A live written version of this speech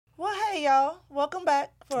Hey, y'all. Welcome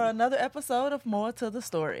back for another episode of More to the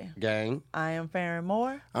Story. Gang. I am Farron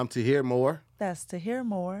Moore. I'm To Hear More. That's To Hear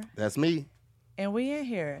More. That's me. And we in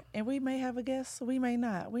here. And we may have a guest. We may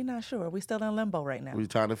not. We're not sure. We still in limbo right now. We're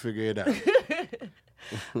trying to figure it out.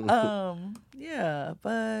 Yeah,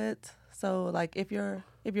 but so like if you're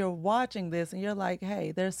watching this and you're like,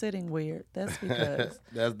 hey, they're sitting weird, that's because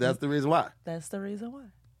that's the reason why. That's the reason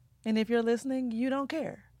why. And if you're listening, you don't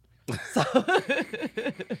care. So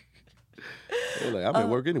Like, I'm at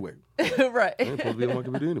work anyway. Right. I'm supposed to be at work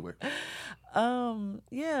anyway.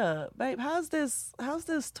 Yeah, babe, how's this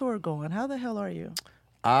tour going? How the hell are you?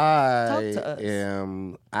 I to us.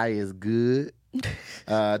 is good.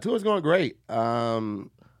 Tour's going great. It's one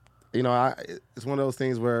of those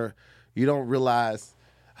things where you don't realize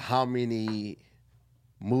how many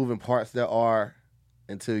moving parts there are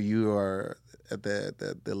until you are at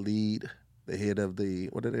the lead, the head of the,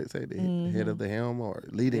 what did they say? The head of the helm or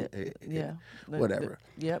leading? Yeah. Whatever.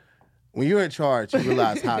 Yep. When you're in charge, you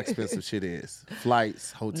realize how expensive shit is.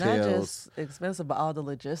 Flights, hotels. Not just expensive, but all the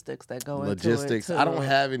logistics that go into it. Logistics. Too. I don't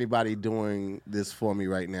have anybody doing this for me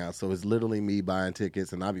right now. So it's literally me buying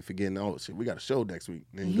tickets, and I'll be forgetting, oh, shit, we got a show next week.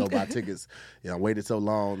 Then you go buy tickets. I waited so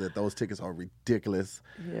long that those tickets are ridiculous.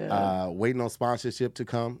 Yeah. Waiting on sponsorship to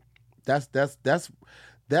come. That's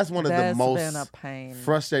one of the most been a pain.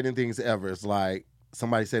 Frustrating things ever. It's like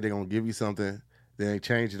somebody said they're going to give you something. Then they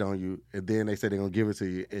change it on you, and then they say they're going to give it to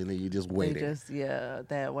you, and then you just waiting.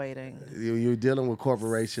 That waiting. You're dealing with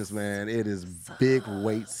corporations, man. It is big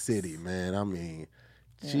weight city, man. I mean,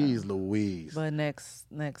 geez Louise. But next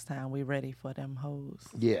time, we ready for them hoes.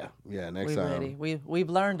 Yeah, next time. Ready. We've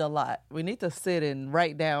learned a lot. We need to sit and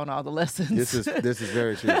write down all the lessons. This is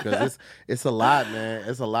very true, because it's a lot, man.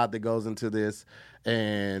 It's a lot that goes into this.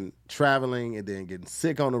 And traveling and then getting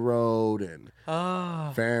sick on the road and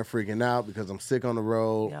Farron freaking out because I'm sick on the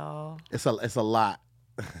road. Y'all. It's a lot.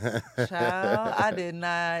 Child, I did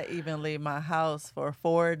not even leave my house for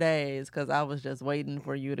 4 days because I was just waiting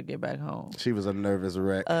for you to get back home. She was a nervous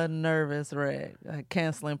wreck. Like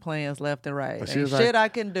canceling plans left and right. She was shit like, I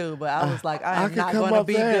can do, but I was like, I am not come going to up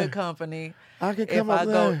be there. good company I can if come I up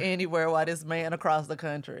go there. anywhere while this man across the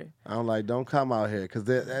country. I'm like, don't come out here because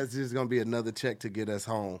that's just going to be another check to get us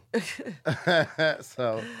home.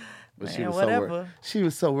 So, but Man, she was whatever. so worried. She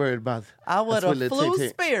was so worried about I would have flew Ting.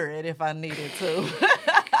 Spirit if I needed to.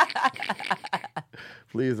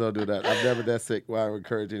 Please don't do that. I'm never that sick. Why I would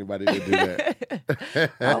encourage anybody to do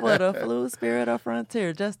that. I would have flew Spirit or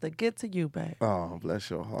Frontier just to get to you, babe. Oh, bless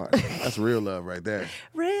your heart. That's real love right there.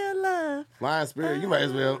 Real love. Flying Spirit, you might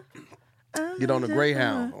as well get on the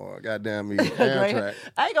Greyhound or goddamn me Amtrak.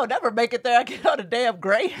 I ain't gonna never make it there. I get on a damn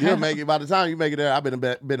Greyhound. You'll make it. By the time you make it there, I've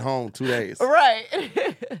been home 2 days. Right.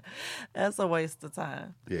 That's a waste of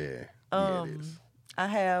time. Yeah, it is. I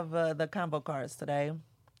have the combo cards today.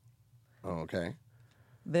 Oh, okay.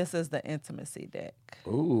 This is the intimacy deck.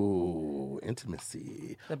 Ooh,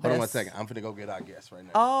 intimacy. Hold on 1 second. I'm finna go get our guest right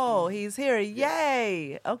now. Oh, he's here.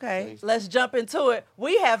 Yay. Okay. Let's jump into it.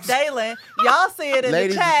 We have Daylon. Y'all see it in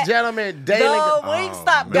Ladies the chat. and gentlemen, Daylon. The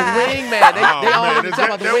Wingstop The guy. wingman. They always talking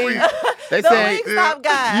about the wing. They The say Wingstop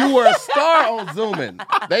guy. you were a star on Zooming.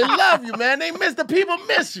 They love you, man. The people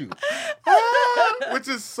miss you. Which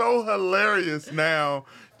is so hilarious now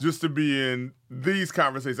just to be in these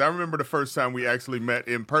conversations. I remember the first time we actually met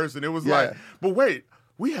in person. It was like, but wait,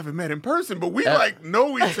 we haven't met in person, but we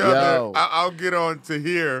know each other. Yo. I'll get on to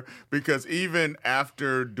here because even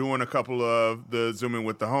after doing a couple of the Zooming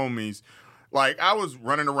with the homies, like I was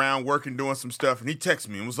running around working, doing some stuff, and he texted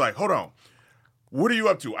me and was like, hold on. What are you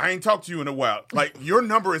up to? I ain't talked to you in a while. Like, your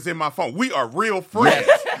number is in my phone. We are real friends.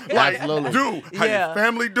 Like, absolutely. dude, how your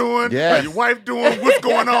family doing? Yes. How your wife doing? What's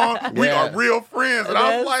going on? We Yeah. are real friends. And I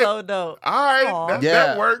That's was like, so dope. all right,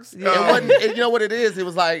 that works. It wasn't, you know what it is? It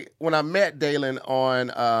was like when I met Daylon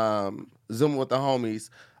on Zoom with the homies,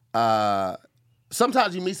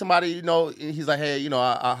 sometimes you meet somebody, and he's like, hey,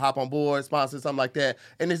 I'll hop on board, sponsor, something like that.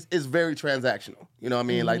 And it's very transactional. You know what I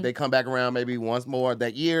mean? Like they come back around maybe once more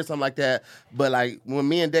that year, something like that. But like when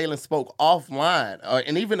me and Daylon spoke offline,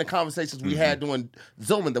 and even the conversations we had doing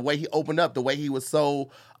Zooming, the way he opened up, the way he was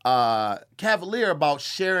so cavalier about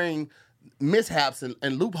sharing mishaps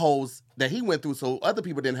and loopholes that he went through so other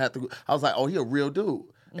people didn't have to. I was like, oh, he a real dude.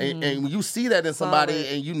 And when you see that in somebody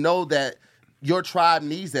and you know that your tribe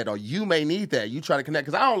needs that, or you may need that. You try to connect,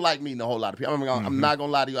 because I don't like meeting a whole lot of people. I'm not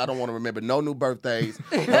gonna lie to you. I don't want to remember no new birthdays,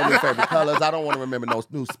 no new favorite colors. I don't want to remember no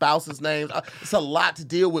new spouses' names. It's a lot to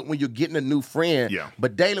deal with when you're getting a new friend. Yeah.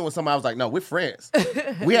 But Daylon was somebody I was like, no, we're friends.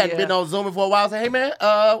 We hadn't been on Zoom for a while. I said, hey man,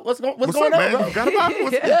 what's going up, on, man? bro? You got about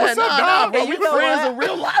what's up, Nah, dog? bro. And We you know friends what? in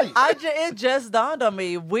real life. It just dawned on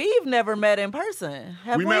me. We've never met in person.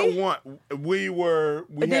 Have we? We met one. We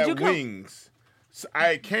Did you had come- wings. So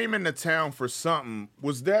I came into town for something.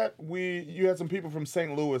 Was that you had some people from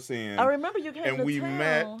St. Louis in? I remember you came and to we town.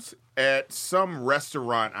 met at some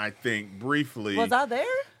restaurant, I think, briefly. Was I there?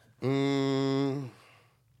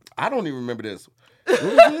 I don't even remember this. What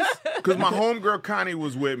was this? Because my homegirl Connie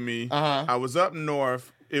was with me. I was up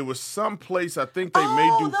north. It was some place, I think they may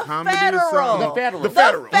do the comedy Federal. or something. The Federal. The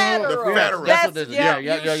Federal. Federal. The Federal. That's That's, what this is. yeah,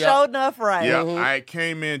 Yeah. you showed enough right. Yeah, I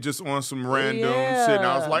came in just on some random Yeah. shit, and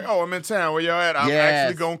I was like, "Oh, I'm in town. Where y'all at? I'm Yes.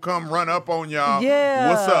 actually gonna come run up on y'all. Yeah.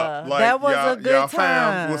 What's up? Like, That was y'all, a good y'all time.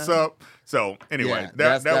 fam, what's up?" So anyway, Yeah,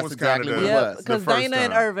 that that's was exactly kind what of it the, was. Because first Dana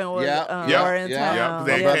and time. Irvin were in Yeah, town.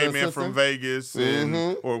 they brother came and in sister. from Vegas,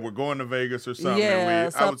 and, or we're going to Vegas or something. Yeah, and I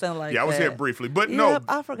was, something like I was here that. briefly, but Yep, no,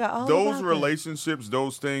 I forgot all those about that. relationships,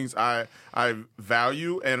 those things, I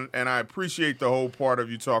value, and I appreciate the whole part of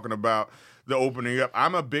you talking about the opening up.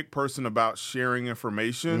 I'm a big person about sharing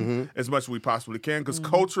information as much as we possibly can, because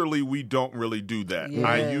culturally we don't really do that.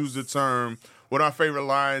 I Yes. use the term. One of my favorite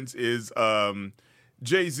lines is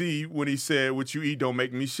Jay-Z when he said, "What you eat don't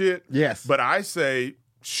make me shit." Yes. But I say,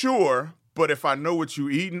 sure, but if I know what you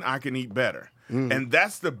eating, I can eat better. And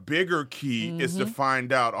that's the bigger key, is to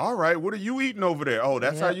find out, all right, what are you eating over there? Oh,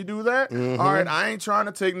 that's how you do that? All right, I ain't trying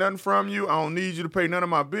to take nothing from you. I don't need you to pay none of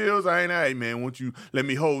my bills. I ain't, hey, man, won't you let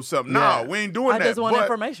me hold something? Yeah. No, we ain't doing I that. just want But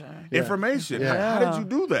information. information. Yeah. How did you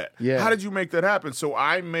do that? Yeah. How did you make that happen? So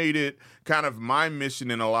I made it kind of my mission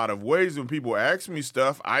in a lot of ways. When people ask me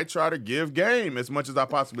stuff, I try to give game as much as I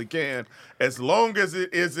possibly can, as long as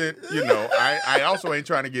it isn't, I also ain't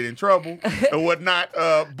trying to get in trouble or whatnot.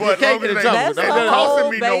 But can't long get in as trouble. That's they the ain't whole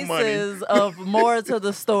costing me no money. basis of more to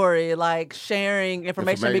the story, like sharing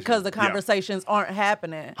information because the Yeah. conversations aren't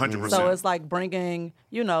happening. 100%. So it's like bringing,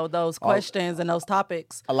 those questions and those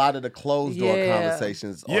topics. A lot of the closed door Yeah.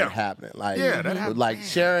 conversations Yeah. aren't happening. Like, Yeah, that happens. like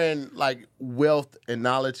sharing like wealth and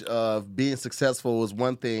knowledge of being successful is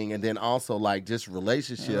one thing, and then also like just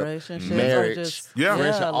Relationships are marriage, just- Yeah.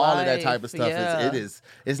 friendship, all of that type of life, stuff. yeah.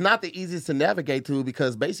 It's not the easiest to navigate through,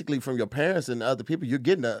 because basically from your parents and other people, you're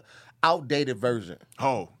getting a outdated version.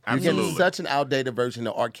 Oh, You're getting absolutely. such an outdated version,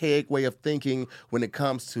 an archaic way of thinking when it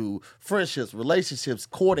comes to friendships, relationships,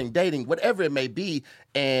 courting, dating, whatever it may be.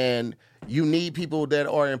 And you need people that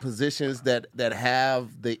are in positions that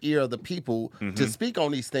have the ear of the people to speak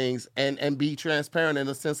on these things and be transparent in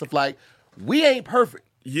the sense of like, we ain't perfect.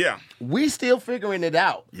 Yeah. We still figuring it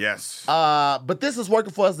out. Yes. But this is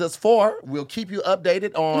working for us thus far. We'll keep you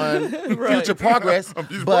updated on future progress.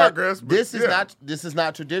 Future but progress, but this is yeah.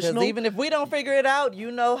 not traditional. Because even if we don't figure it out,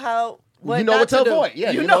 you know what you know not what to do. avoid.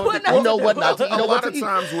 Yeah, you know what not to do. A lot of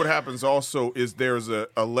times what happens also is there's a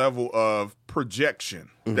level of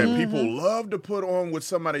projection that people love to put on what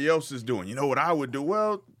somebody else is doing. You know what I would do?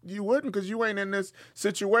 Well, you wouldn't, because you ain't in this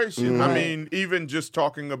situation. I mean, even just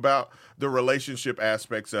talking about the relationship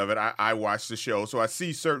aspects of it, I watch the show, so I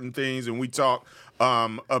see certain things and we talk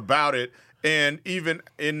about it. And even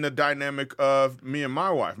in the dynamic of me and my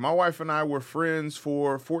wife and I were friends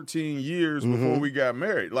for 14 years before we got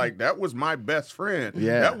married. Like, that was my best friend.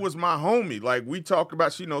 Yeah. That was my homie. Like, we talked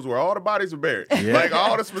about, she knows where all the bodies are buried. Like,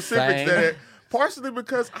 all the specifics Same. that partially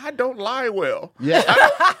because I don't lie well. Yeah.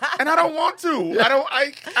 And I don't want to.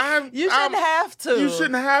 You shouldn't have to. You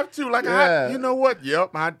shouldn't have to. Like, Yeah. you know what?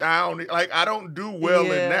 Yep. I don't do well in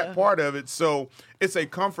Yeah. that part of it. So it's a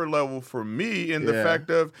comfort level for me in the Yeah. fact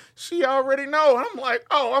of she already know. And I'm like,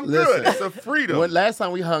 oh, I'm Listen, good. It's a freedom. When last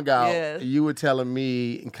time we hung out, Yes. you were telling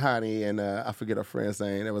me and Connie and I forget her friend's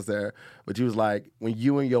name that was there, but you was like, when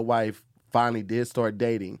you and your wife finally did start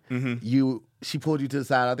dating, she pulled you to the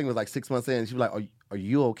side. I think it was like 6 months in. And she was like, "Are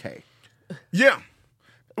you okay?" Yeah.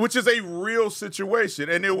 Which is a real situation.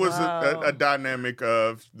 And it was Wow. a dynamic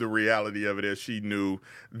of the reality of it, as she knew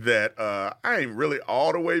that I ain't really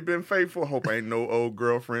all the way been faithful. Hope ain't no old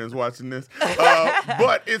girlfriends watching this.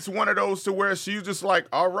 But it's one of those to where she's just like,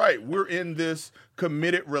 all right, we're in this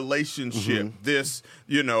committed relationship, this,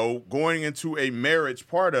 going into a marriage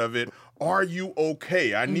part of it, are you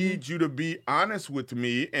okay? I need you to be honest with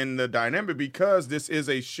me in the dynamic because this is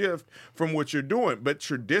a shift from what you're doing. But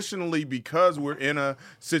traditionally, because we're in a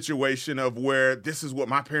situation of where this is what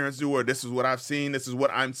my parents do or this is what I've seen, this is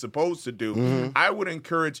what I'm supposed to do, I would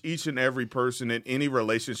encourage each and every person in any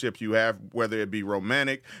relationship you have, whether it be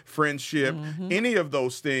romantic, friendship, any of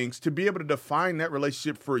those things, to be able to define that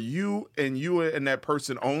relationship for you and that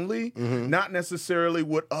person only, not necessarily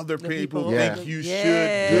what other people think you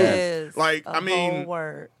should do. Like, I mean,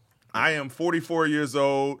 I am 44 years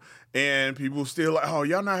old, and people still like, oh,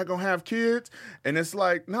 y'all not gonna have kids? And it's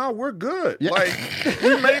like, no, we're good. Yeah. Like,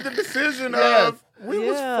 we made the decision of,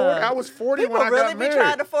 I was 40 people when I got married. People really be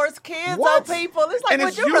trying to force kids on people. It's like,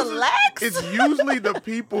 would you relax? It's usually the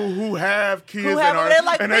people who have kids they're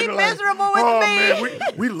like, be miserable with me. Man,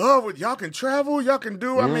 we love it. Y'all can travel. Y'all can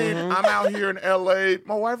do. I mean, I'm out here in L.A.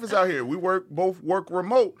 My wife is out here. We both work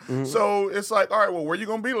remote. So it's like, all right, well, where you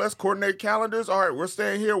going to be? Let's coordinate calendars. All right, we're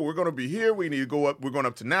staying here. We're going to be here. We need to go up. We're going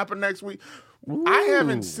up to Napa next week. Ooh. I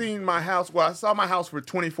haven't seen my house. Well, I saw my house for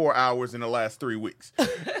 24 hours in the last 3 weeks.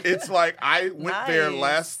 It's like I went there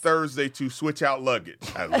last Thursday to switch out luggage.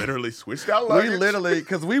 I literally switched out luggage.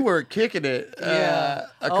 Because we were kicking it a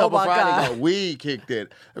couple Fridays ago. We kicked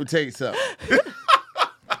it. Let me tell you something. Let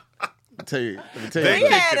me tell you. We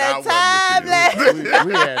had a time last night.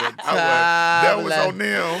 We had a time. That was on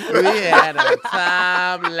them. We had a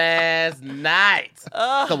time last night.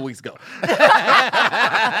 A couple weeks ago.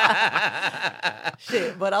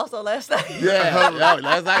 Shit, but also last night. Yeah,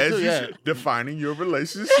 last night too, should, defining your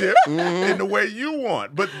relationship in the way you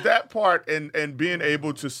want. But that part and being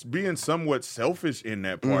able to being somewhat selfish in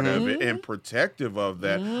that part of it and protective of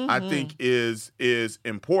that, I think is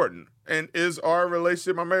important. And is our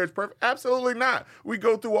relationship, our marriage perfect? Absolutely not. We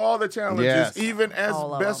go through all the challenges, even as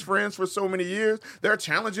best friends for so many years. There are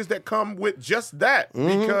challenges that come with just that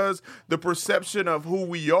because the perception of who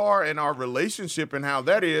we are and our relationship and how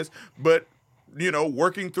that is. But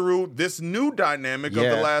working through this new dynamic of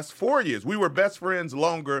the last 4 years. We were best friends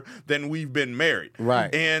longer than we've been married.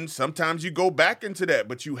 Right. And sometimes you go back into that,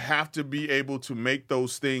 but you have to be able to make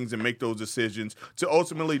those things and make those decisions to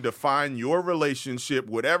ultimately define your relationship,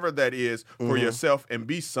 whatever that is, for yourself and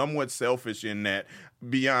be somewhat selfish in that.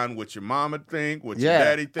 Beyond what your mama think, what your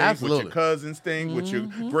daddy think, what your cousins think, what your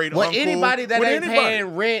great uncle. Anybody that ain't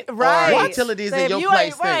paying rent or utilities in your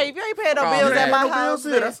place. If you ain't paying no bills at my house.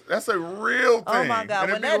 That's a real thing. Oh my God.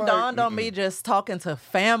 When that dawned on me just talking to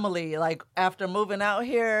family, like after moving out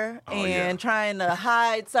here and trying to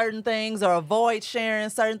hide certain things or avoid sharing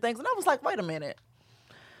certain things. And I was like, wait a minute.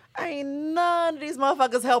 Ain't none of these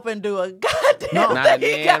motherfuckers helping do a goddamn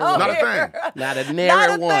thing out here. Not a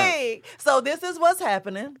nary one. Thing. So this is what's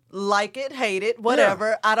happening. Like it, hate it, whatever.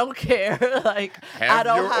 Yeah. I don't care. I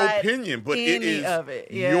don't hide your opinion, but it is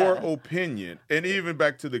your opinion. And even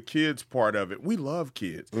back to the kids part of it, we love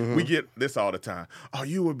kids. We get this all the time. Oh,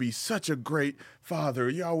 you would be such a great father.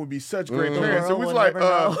 Y'all would be such great parents. And we're like,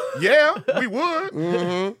 yeah, we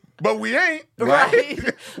would. But we ain't. Right.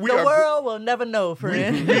 The world will never know,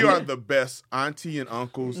 friend. We are the best auntie and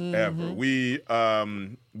uncles ever. We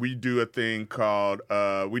do a thing called,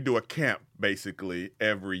 we do a camp basically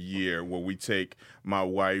every year where we take my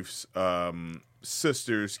wife's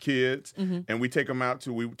sister's kids and we take them out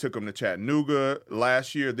we took them to Chattanooga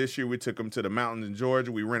last year. This year we took them to the mountains in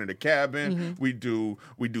Georgia. We rented a cabin. We do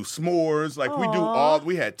s'mores. Like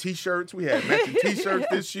we had t-shirts. We had matching t-shirts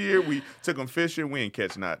this year. We took them fishing. We ain't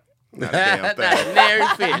catch not a damn thing. Not a nary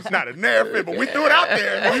fish. Not a nary fish, but we threw it out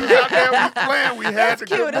there. We was out there, we was playing, we had That's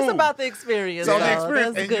cute. It's about the experience. So the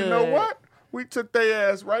experience. That's good. You know what? We took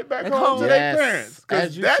their ass right back home to their parents.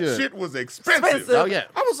 Because that shit was expensive. Oh, yeah.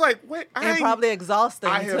 I was like, wait, and probably exhausting,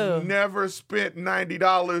 I have never spent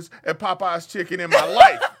 $90 at Popeye's Chicken in my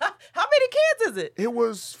life. How many kids is it? It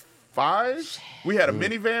was 5. We had a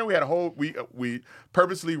minivan. We had a whole. We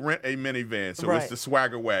purposely rent a minivan, so it's the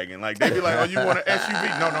swagger wagon. Like they be like, "Oh, you want an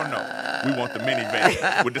SUV?" No. We want the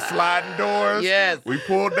minivan with the sliding doors. Yes, we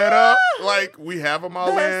pulled that up. Like we have them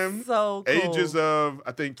all in. So cool. Ages of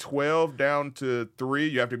I think 12 down to 3.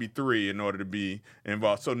 You have to be 3 in order to be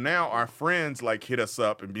involved. So now our friends like hit us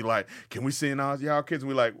up and be like, "Can we send all y'all kids?" And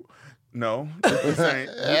we like. No, this ain't.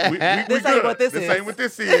 This ain't what this is. This ain't what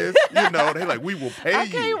this is. They like, we will pay you. I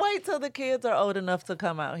can't wait till the kids are old enough to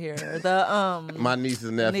come out here. My niece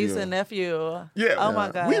and nephew. Yeah. Oh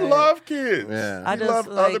my God. We love kids. Yeah. I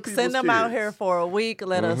just send them out here for a week.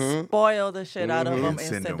 Let us spoil the shit out of them and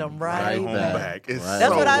send them right home back.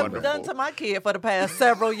 That's what I've done to my kid for the past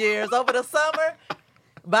several years. Over the summer.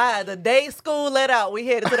 By the day school let out, we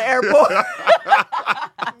headed to the airport.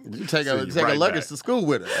 You take a right luggage back. to school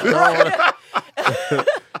with her.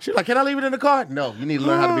 She's like, can I leave it in the car? No, you need to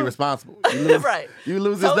learn how to be responsible. You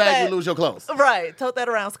lose this Tote bag, that. you lose your clothes. Right. Tote that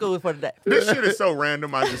around school for the day. This shit is so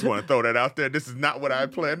random. I just want to throw that out there. This is not what I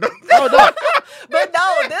planned on. Oh, no. But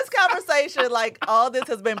no, this conversation, like all this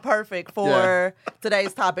has been perfect for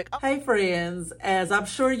today's topic. Hey friends, as I'm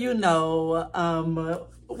sure you know,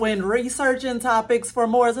 when researching topics for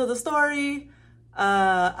more to the story,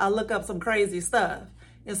 I look up some crazy stuff.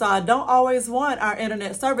 And so I don't always want our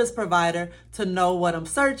internet service provider to know what I'm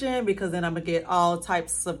searching, because then I'm going to get all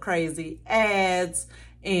types of crazy ads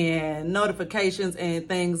and notifications, and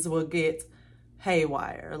things will get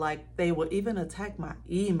haywire. Like, they will even attack my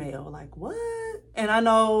email. Like, what? And I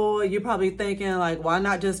know you're probably thinking, like, why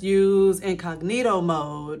not just use incognito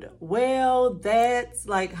mode? Well, that's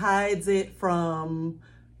like hides it from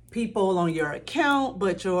people on your account,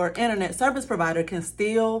 but your internet service provider can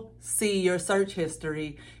still see your search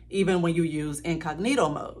history even when you use incognito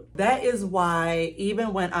mode. That is why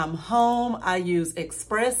even when I'm home, I use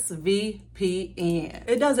ExpressVPN.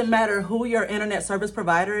 It doesn't matter who your internet service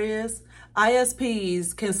provider is.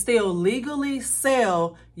 ISPs can still legally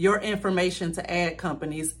sell your information to ad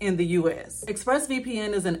companies in the US.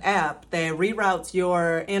 ExpressVPN is an app that reroutes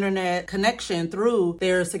your internet connection through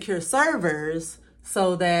their secure servers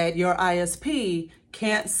so that your ISP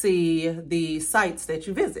can't see the sites that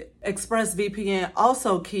you visit. ExpressVPN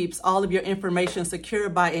also keeps all of your information secure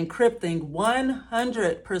by encrypting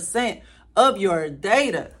 100% of your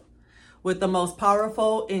data with the most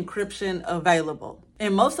powerful encryption available.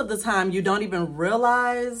 And most of the time, you don't even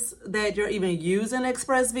realize that you're even using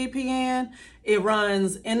ExpressVPN. It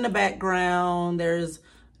runs in the background. There's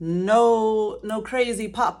no crazy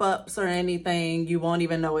pop-ups or anything. You won't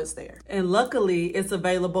even know it's there. And luckily, it's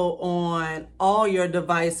available on all your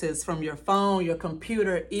devices, from your phone, your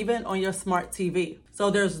computer, even on your smart TV. So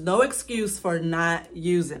there's no excuse for not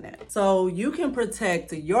using it. So you can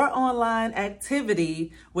protect your online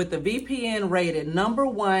activity with the VPN rated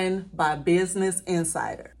 #1 by Business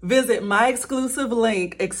Insider. Visit my exclusive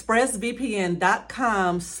link,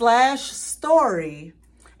 expressvpn.com/story,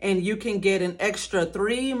 and you can get an extra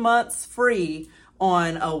 3 months free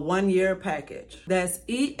on a 1-year package. That's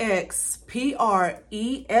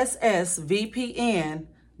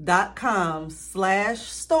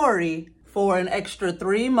expressvpn.com/story for an extra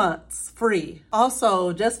 3 months free.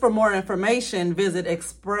 Also, just for more information, visit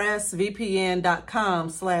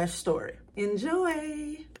expressvpn.com/story.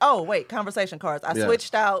 Enjoy. Oh, wait, conversation cards. I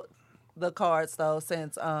switched out the cards though,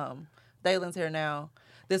 since Daylon's here now.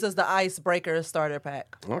 This is the Icebreaker starter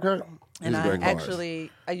pack. Okay. And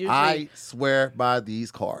I swear by these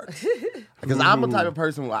cards. Because I'm the type of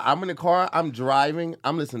person, I'm in the car, I'm driving,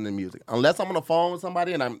 I'm listening to music. Unless I'm on the phone with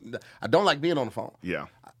somebody, and I don't like being on the phone. Yeah.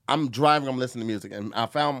 I'm driving, I'm listening to music. And I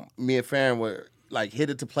found me and Farron were like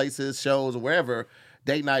headed to places, shows, or wherever,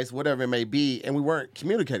 date nights, whatever it may be, and we weren't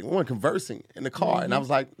communicating. We weren't conversing in the car. Mm-hmm. And I was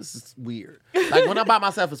like, this is weird. Like, when I'm by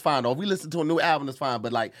myself, it's fine. Or if we listen to a new album, it's fine.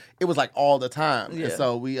 But, like, it was, like, all the time. Yeah. And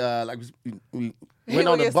so we went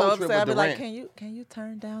on the boat trip with Durant. Like, can you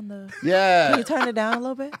turn down the... Yeah. Can you turn it down a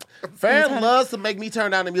little bit? Farron loves to make me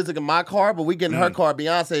turn down the music in my car, but we get in her car.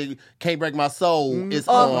 Beyonce, Can't Break My Soul is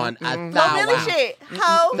on. Low Millie shit.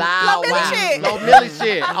 Ho. Low Millie shit. Low Millie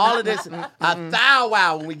shit. All of this. A thou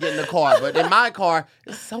wow when we get in the car. But in my car,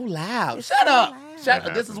 it's so loud. Shut up. Shut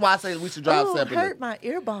up. This is why I say we should drive separately. Hurt my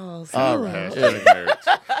earballs. All right.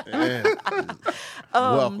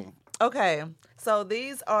 Welcome. Okay. So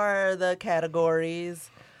these are the categories: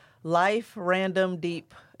 life, random,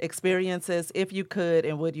 deep experiences, if you could,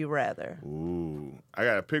 and would you rather. Ooh. I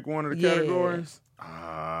got to pick one of the categories?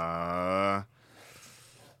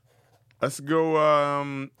 Let's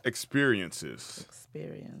go experiences.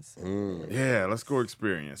 Experiences. Yeah, let's go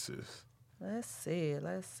experiences. Let's see.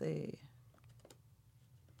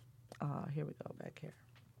 Oh, here we go, back here.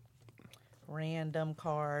 Random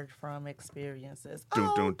card from experiences.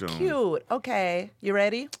 Cute. Okay, you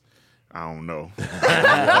ready? I don't know.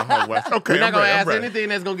 Okay, we're not going to ask anything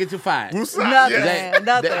that's going to get you fired. Nothing.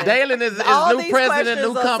 Daylon is new president,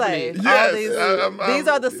 new company. Yes. These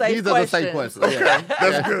are the safe questions. These are the safe questions. Okay,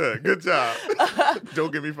 that's good. Good job.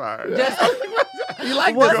 Don't get me fired. You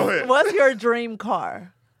like this? Go ahead. What's your dream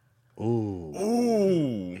car? Ooh.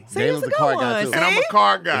 See, Daylon's a car guy, too. And I'm a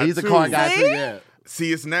car guy, He's a car guy, too, yeah.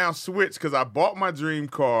 See, it's now switched because I bought my dream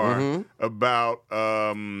car about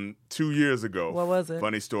 2 years ago. What was it?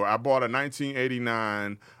 Funny story. I bought a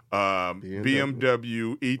 1989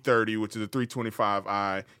 BMW E30, which is a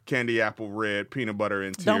 325i, candy apple red, peanut butter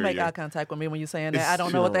interior. Don't make eye contact with me when you're saying that. I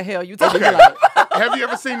don't know what the hell you're talking about. Have you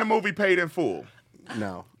ever seen the movie Paid in Full?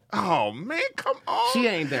 No. Oh man, come on! She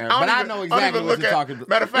ain't there, but I know exactly what you're talking about.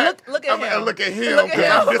 Matter of fact, look at him. Look at him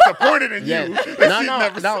because I'm disappointed in you.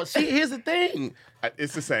 No. Here's the thing.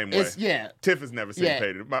 It's the same way. Tiff has never seen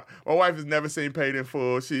Paid in Full. My wife has never seen Paid in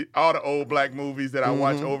Full. All the old black movies that I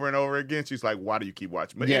watch over and over again, she's like, why do you keep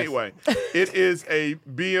watching? But anyway, it is a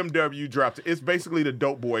BMW drop. It's basically the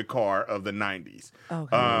dope boy car of the 90s.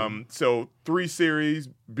 Okay. So 3 Series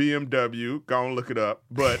BMW, go and look it up.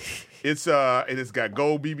 But it's got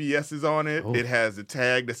gold BBSs on it. It has a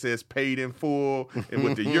tag that says Paid in Full and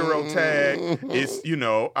with the Euro tag. It's,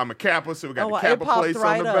 I'm a Kappa, so we got the Kappa place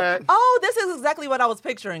on the back. Oh, this is exactly what I was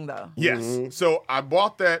picturing, though. Yes. So I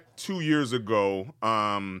bought that 2 years ago.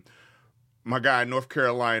 My guy in North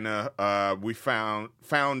Carolina, we found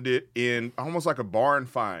it in almost like a barn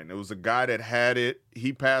find. It was a guy that had it.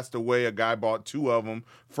 He passed away. A guy bought 2 of them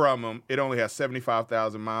from him. It only has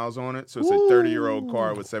 75,000 miles on it. So it's a 30-year-old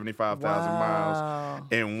car with 75,000 miles.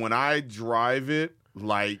 And when I drive it,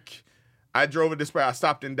 I drove it this way. I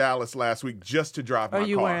stopped in Dallas last week just to drive my car. Are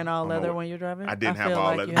you wearing all leather when you're driving? I didn't have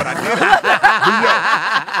all leather, but I did.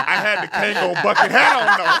 I had the Kango bucket hat on,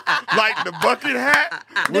 though. Like, the bucket hat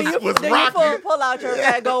was rocking. You pull out your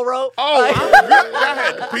Kango rope? Oh, I'm good. I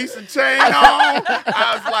had the piece of chain on.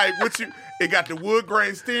 I was like, what you... It got the wood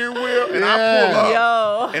grain steering wheel, and I pull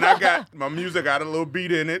up, and I got my music got a little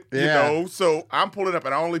beat in it, so I'm pulling up,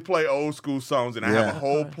 and I only play old school songs, and I have a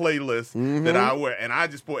whole playlist that I wear, and I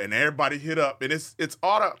just put, and everybody hit up, and it's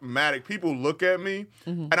automatic. People look at me,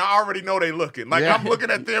 and I already know they looking. Like, I'm looking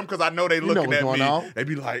at them because I know they looking at me. They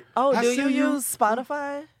be like, oh, do you use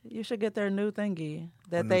Spotify? You should get their new thingy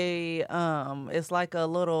that they, it's like a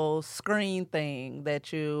little screen thing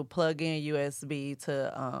that you plug in USB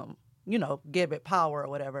to, give it power or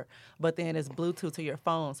whatever. But then it's Bluetooth to your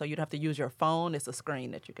phone, so you'd have to use your phone. It's a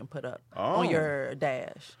screen that you can put up on your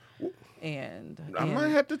dash. And I might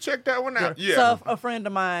have to check that one out. Yeah. So a friend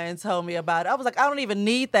of mine told me about it. I was like, I don't even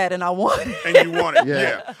need that, and I want it. And you want it,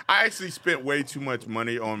 yeah. I actually spent way too much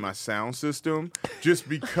money on my sound system just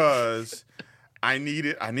because I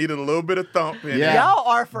needed a little bit of thump in it. Y'all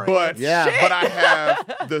are friends. But I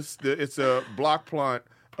have this. It's a block plant.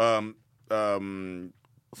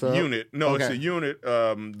 Unit. No, it's a unit,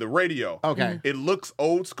 the radio. Okay. It looks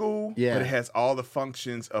old school, but it has all the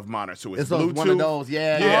functions of modern. So it's Bluetooth. One of those,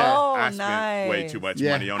 Oh, I spent way too much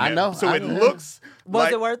money on that. I know. So it looks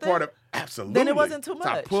Was it worth it? Absolutely. Then it wasn't too much.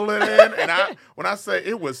 So I pull it in, and when I say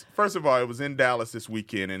it was, first of all, it was in Dallas this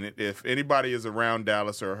weekend, and if anybody is around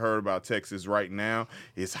Dallas or heard about Texas right now,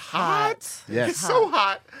 it's hot. Yes. It's so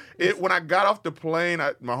hot. When I got off the plane,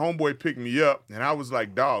 my homeboy picked me up, and I was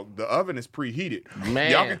like, dog, the oven is preheated.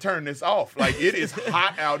 Man. Y'all can turn this off. Like, it is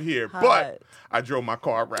hot out here. But I drove my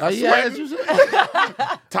car around sweating.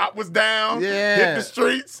 Top was down. Hit the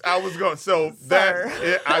streets. I was going. So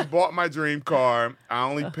I bought my dream car. I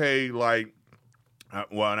only paid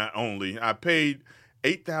not only. I paid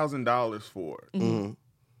 $8,000 for it. Mm-hmm.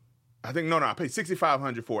 I think I paid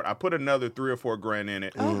 $6,500 for it. I put another $3,000 or $4,000 in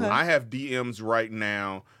it. Okay. I have DMs right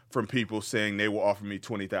now from people saying they will offer me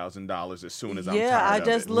 $20,000 as soon as I'm tired of it. Yeah, I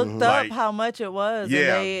just looked up how much it was.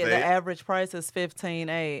 Yeah, and the average price is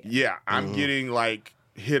 $15,800. Yeah, I'm getting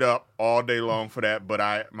hit up all day long for that,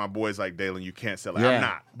 but my boy's like, Daylon, you can't sell it. I'm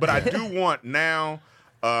not. But I do want now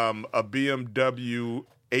a BMW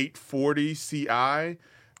 840 Ci.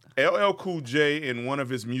 LL Cool J in one of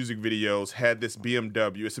his music videos had this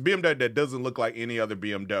BMW. It's a BMW that doesn't look like any other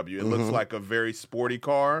BMW. It looks like a very sporty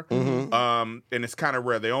car, and it's kind of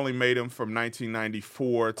rare. They only made them from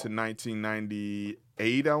 1994 to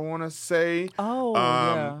 1998, I want to say.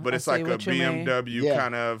 But it's like a BMW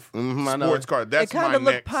kind of sports car. That's it kind of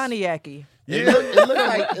looked Pontiac-y. Yeah,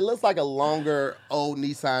 it looks like a longer old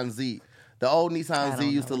Nissan Z. The old Nissan Z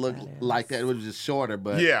used to look like that. It was just shorter,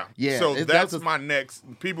 but yeah. So that's my next.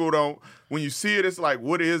 People don't. When you see it, it's like,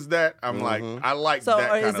 what is that? I'm like, I like that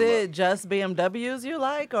kind of look. So is it just BMWs you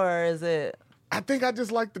like, or is it? I think I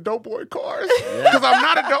just like the dope boy cars because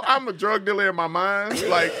I'm a drug dealer in my mind.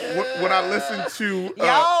 Like when I listen to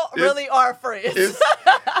y'all really are friends.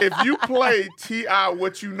 If you play T.I.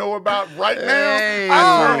 What You Know About right now,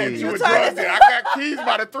 I turn into a drug dealer. I got keys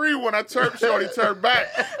by the 3 when I shorty turned back.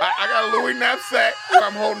 I got a Louis knapsack where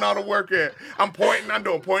I'm holding all the work at. I'm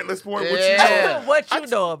doing pointless point. What you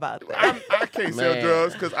know about that? I can't sell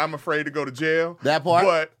drugs because I'm afraid to go to jail. That part.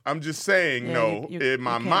 But I'm just saying, in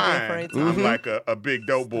my mind, I'm like a big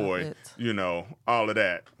dope boy, all of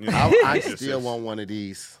that. I still want one of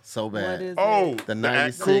these so bad. The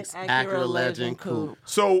 96 Acura Legend Coupe.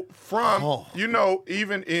 So from,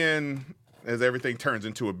 even as everything turns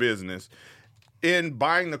into a business, in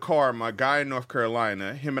buying the car, my guy in North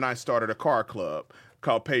Carolina, him and I started a car club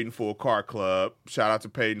called Paid in Full Car Club. Shout out to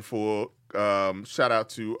Paid in Full. Shout out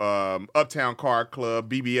to Uptown Car Club,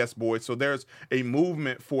 BBS Boys. So there's a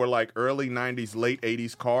movement for like early 90s, late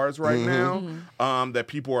 80s cars right now that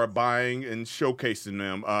people are buying and showcasing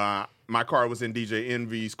them. My car was in DJ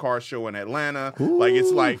Envy's car show in Atlanta. Ooh, like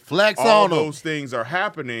it's like flex all on those things are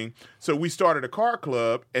happening. So we started a car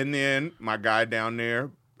club, and then my guy down there,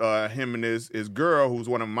 him and his girl, who's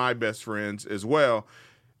one of my best friends as well,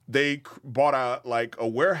 they bought a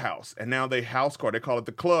warehouse, and now they house car. They call it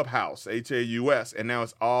the Clubhouse, Haus, and now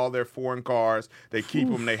it's all their foreign cars. They keep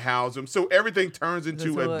them, they house them, so everything turns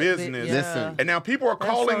into a business. Listen. And now people are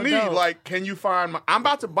calling so me dope. like, "Can you find my?" I'm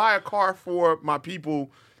about to buy a car for my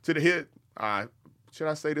people to the hit. Should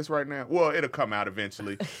I say this right now? Well, it'll come out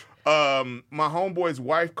eventually. My homeboy's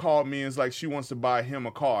wife called me and is like, she wants to buy him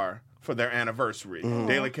a car for their anniversary.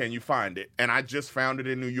 Daylon, can you find it? And I just found it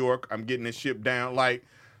in New York. I'm getting it shipped down. Like,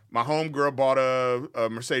 my homegirl bought a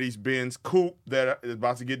Mercedes-Benz coupe that is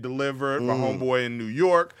about to get delivered. My homeboy in New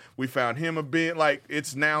York, we found him a Benz. Like,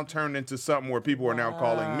 it's now turned into something where people are now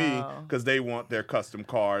calling me because they want their custom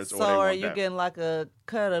cars. So or they want are you that. getting like a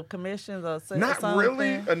cut of commissions or something? Not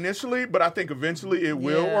really initially, but I think eventually it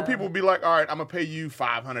will. Yeah. Or people will be like, all right, I'm going to pay you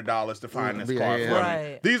 $500 to find this car for me.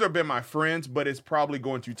 Right. These have been my friends, but it's probably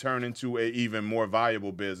going to turn into an even more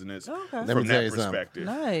valuable business Okay. from that you something. perspective.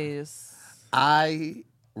 Nice. I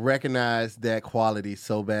recognize that quality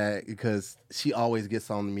so bad because she always gets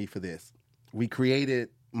on me for this. We created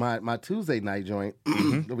my Tuesday night joint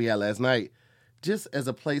that we had last night just as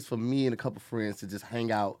a place for me and a couple friends to just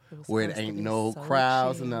hang out where it ain't no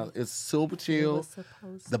crowds. And it's super chill.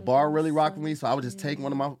 The bar really rocked with me, so I would just take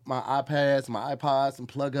one of my iPads, my iPods, and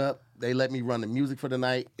plug up. They let me run the music for the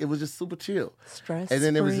night. It was just super chill. Stress And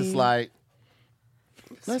then it was just free. like,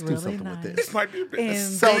 let's do really something nice. with This this. might be a business.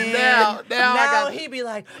 And So then now I got- he be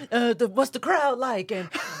like, what's the crowd like, and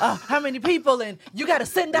how many people, and you got to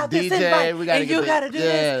send out this DJ, invite, we gotta and get you the- got to do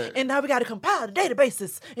this, yeah. and now we got to compile the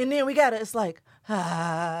databases, and then we got to. It's like, so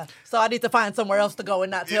I need to find somewhere else to go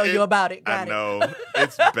and not tell you about it. I Got it. know.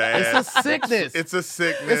 It's bad. It's a sickness. It's a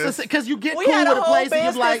sickness. Because you get We cool had with a a whole place and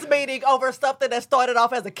business you're like, meeting over something that started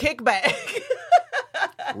off as a kickback.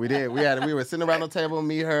 we did. We were sitting around the table,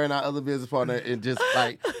 me, her, and our other business partner, and just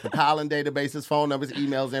like compiling databases, phone numbers,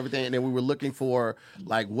 emails, and everything. And then we were looking for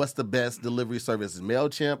like what's the best delivery service? Is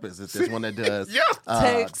MailChimp? Is it this one that does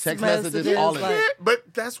text messages? All of like- it. Yeah,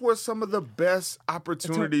 but that's where some of the best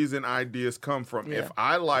opportunities and ideas come from. Yeah. If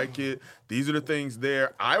I like it, these are the things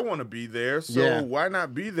there. I want to be there, so Yeah. why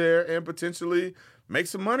not be there and potentially make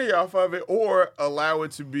some money off of it or allow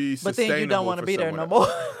it to be But sustainable. then you don't want to for be there no someone more.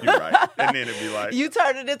 else. You're right. And then it'd be like, You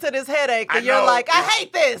turn it into this headache, I and you're know. like, I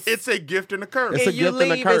hate this. it's a gift and a curse. It's a and you gift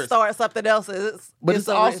and a leave and curse. start something else. But it's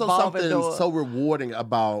a also revolving something door. so rewarding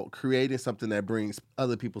about creating something that brings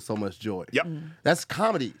other people so much joy. Yep. That's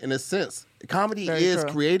comedy in a sense. Comedy Very is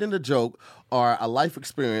true. creating a joke or a life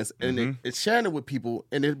experience, and it's sharing it with people,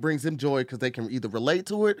 and it brings them joy because they can either relate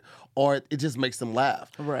to it or it just makes them laugh.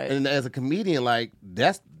 Right. And as a comedian, like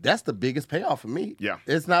that's the biggest payoff for me. Yeah.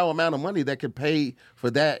 It's not an amount of money that could pay for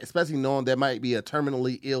that, especially knowing there might be a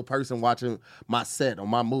terminally ill person watching my set or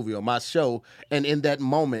my movie or my show, and in that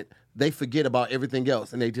moment, they forget about everything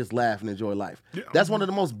else and they just laugh and enjoy life. Yeah. That's one of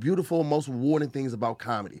the most beautiful, most rewarding things about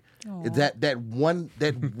comedy. Is that one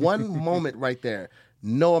moment right there.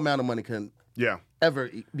 No amount of money can Yeah. ever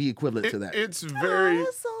be equivalent to that. It's very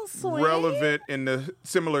that's so sweet. relevant in the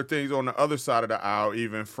similar things on the other side of the aisle,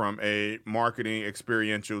 even from a marketing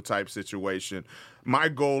experiential type situation. My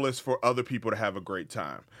goal is for other people to have a great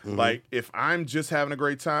time. Like, if I'm just having a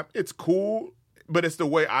great time, it's cool, but it's the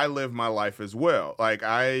way I live my life as well. Like,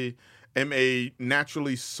 I am a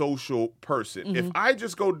naturally social person. If I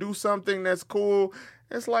just go do something that's cool,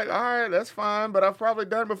 it's like, all right, that's fine, but I've probably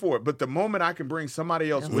done it before. But the moment I can bring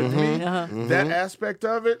somebody else with me, that aspect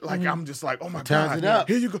of it, like, I'm just like, oh my Turns God, it up.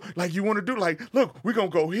 here you go. Like, you want to do, like, look, we're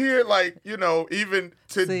going to go here. Like, you know, even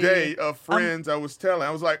today, of friends I was telling,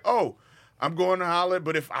 I was like, oh, I'm going to holler,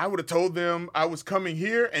 but if I would have told them I was coming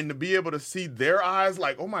here and to be able to see their eyes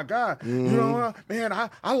like, oh my God, you know, man,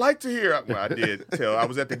 I like to hear. Well, I did tell. I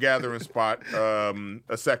was at the gathering spot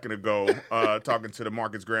a second ago talking to the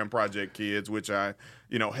Marcus Graham Project kids, which I,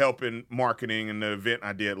 helping marketing in the event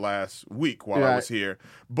I did last week while I was here.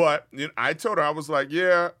 But I told her, I was like,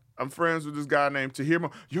 yeah, I'm friends with this guy named Tahir.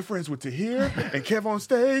 You're friends with Tahir and Kev on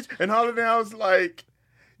stage and all of that. I was like,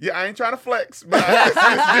 Yeah, I ain't trying to flex, but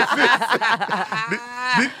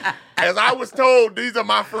as I was told, these are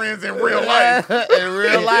my friends in real life. In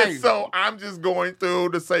real life. So I'm just going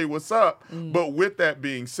through to say what's up. But with that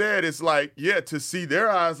being said, it's like, to see their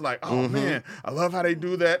eyes like, oh, man, I love how they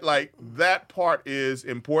do that. Like, that part is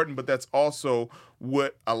important, but that's also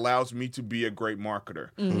what allows me to be a great marketer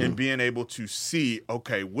and being able to see,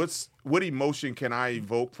 okay, what emotion can I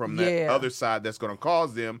evoke from that other side that's going to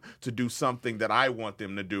cause them to do something that I want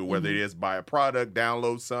them to do, whether it is buy a product,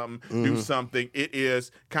 download something, do something. It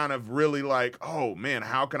is kind of really like, oh, man,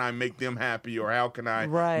 how can I make them happy or how can I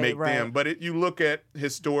make them? But you look at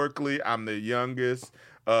historically, I'm the youngest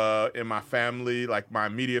in my family, like my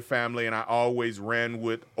immediate family, and I always ran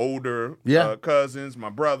with older cousins, my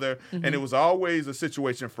brother, and it was always a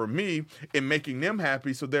situation for me in making them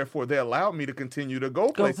happy, so therefore they allowed me to continue to go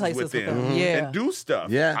places with them and do stuff.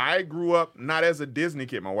 Yeah. I grew up not as a Disney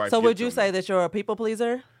kid. My wife. So would you say that you're a people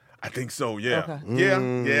pleaser? I think so, yeah. Okay.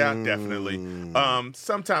 Yeah, definitely.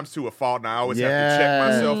 Sometimes to a fault, and I always have to check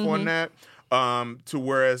myself on that, to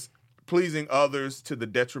whereas pleasing others to the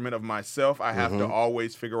detriment of myself, I have to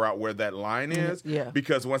always figure out where that line is. Yeah.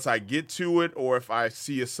 Because once I get to it, or if I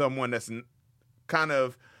see someone that's kind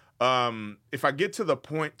of, if I get to the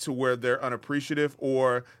point to where they're unappreciative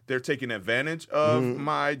or they're taking advantage of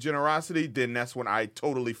my generosity, then that's when I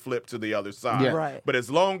totally flip to the other side. Yeah. Right. But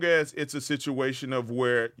as long as it's a situation of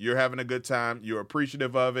where you're having a good time, you're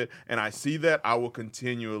appreciative of it, and I see that, I will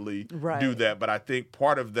continually do that. But I think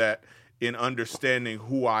part of that, in understanding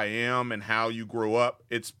who I am and how you grow up,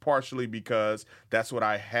 it's partially because that's what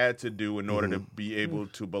I had to do in order to be able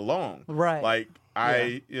to belong. Right. Like,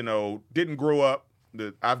 I, didn't grow up,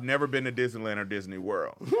 I've never been to Disneyland or Disney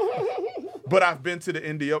World. But I've been to the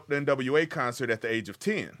NWA concert at the age of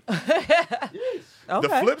 10.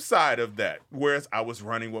 The flip side of that, whereas I was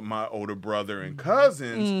running with my older brother and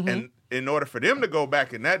cousins, and in order for them to go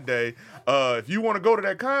back in that day, if you want to go to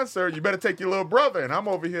that concert, you better take your little brother. And I'm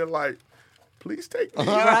over here like, please take me.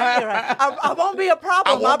 Right. I won't be a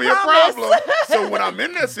problem. I won't be a problem. So when I'm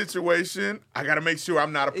in that situation, I got to make sure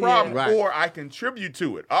I'm not a problem or I contribute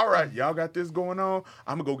to it. All right, y'all got this going on.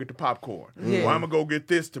 I'm going to go get the popcorn. Or I'm going to go get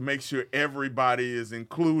this to make sure everybody is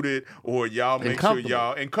included, or y'all make sure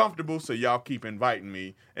y'all and comfortable, so y'all keep inviting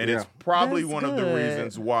me. And it's probably one of the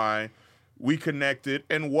reasons why we connected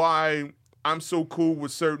and why I'm so cool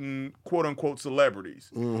with certain quote-unquote celebrities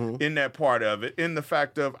in that part of it, in the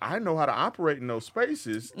fact of I know how to operate in those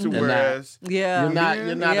spaces, to whereas you're not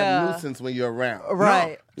a nuisance when you're around.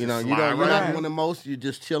 Right. No. You're not doing the most. You're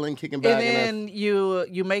just chilling, kicking back. And then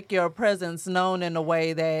you make your presence known in a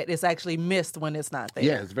way that it's actually missed when it's not there.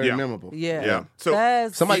 Yeah, it's very memorable. Yeah. So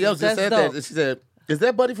somebody else just said dope. that. She said, "Is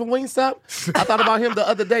that Buddy from Wingstop?" I thought about him the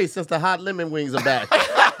other day since the hot lemon wings are back.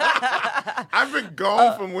 I've been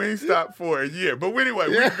gone from Wingstop for a year. But anyway,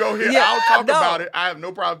 we can go here. I'll talk about it. I have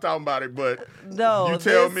no problem talking about it, but you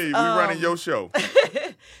tell me. We running your show.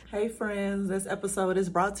 Hey, friends. This episode is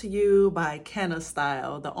brought to you by Canna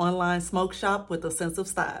Style, the online smoke shop with a sense of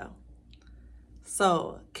style.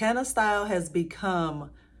 So, Canna Style has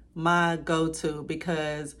become my go-to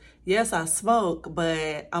because, yes, I smoke,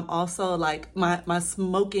 but I'm also like my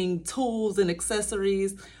smoking tools and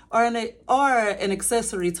accessories are an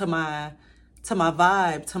accessory to my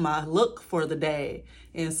vibe, to my look for the day.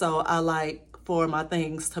 And so I like for my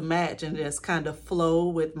things to match and just kind of flow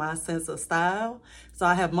with my sense of style. So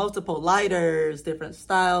I have multiple lighters, different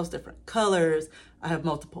styles, different colors. I have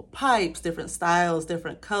multiple pipes, different styles,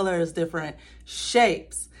 different colors, different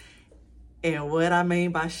shapes. And what I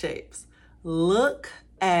mean by shapes, look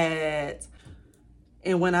at,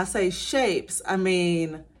 and when I say shapes, I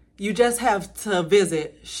mean, you just have to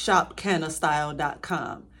visit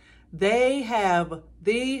shopcannastyle.com. They have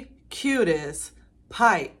the cutest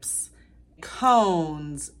pipes,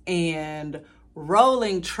 cones, and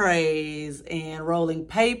rolling trays, and rolling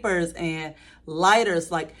papers, and lighters,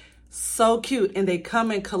 like so cute. And they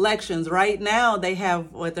come in collections. Right now, they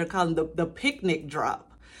have what they're calling the picnic drop.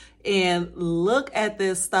 And look at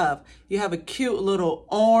this stuff. You have a cute little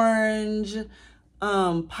orange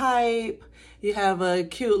pipe. You have a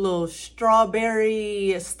cute little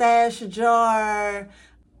strawberry stash jar.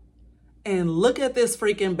 And look at this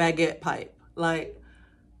freaking baguette pipe. Like,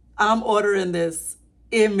 I'm ordering this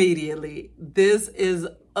immediately. This is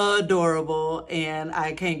adorable and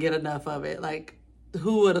I can't get enough of it. Like,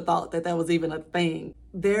 who would have thought that was even a thing?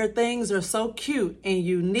 Their things are so cute and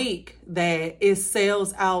unique that it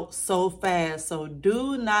sells out so fast. So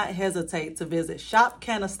do not hesitate to visit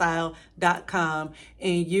shopcannastyle.com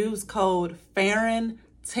and use code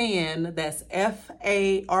FARREN10, that's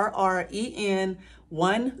FARREN10,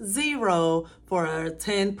 for a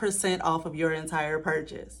 10% off of your entire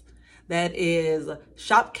purchase. That is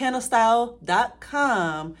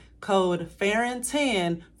shopcannastyle.com, code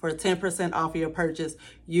Farron10 for 10% off your purchase.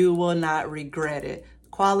 You will not regret it.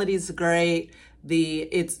 Quality's great.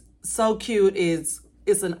 It's so cute. It's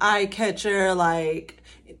an eye catcher. Like,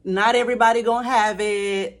 not everybody gonna have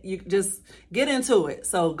it. You just get into it.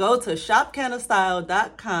 So go to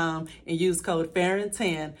shopcannastyle.com and use code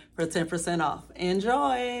Farron10 for 10% off.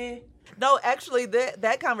 Enjoy. No, actually,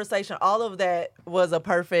 that conversation, all of that was a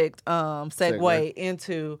perfect segue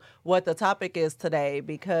into what the topic is today,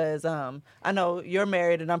 because I know you're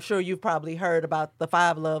married, and I'm sure you've probably heard about the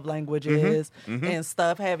 5 love languages and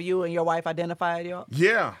stuff. Have you and your wife identified your?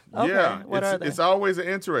 Yeah, okay. Yeah. What are they? It's always an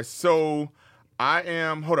interest. So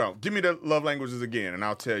hold on, give me the love languages again, and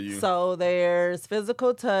I'll tell you. So there's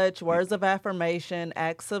physical touch, words of affirmation,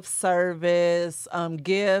 acts of service,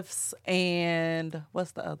 gifts, and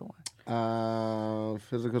what's the other one?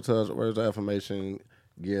 Physical touch, words of affirmation,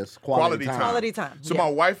 gifts, quality time. Quality time. So my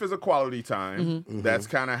wife is a quality time. That's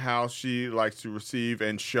kind of how she likes to receive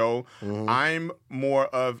and show. I'm more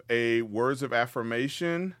of a words of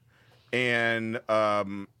affirmation and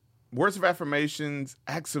words of affirmations,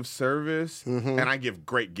 acts of service, and I give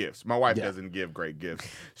great gifts. My wife doesn't give great gifts,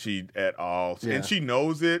 at all, and she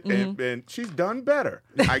knows it, and she's done better.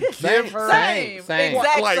 I give her same.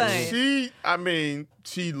 Exact like same.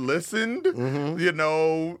 she listened. You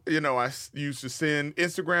know, I used to send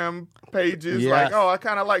Instagram pages like, oh, I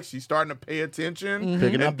kind of like. She's starting to pay attention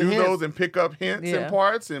Picking and up the do hints. those and pick up hints and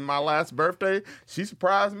parts. And my last birthday, she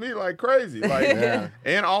surprised me like crazy. Like,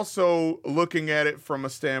 and also looking at it from a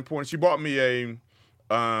standpoint, she bought me a.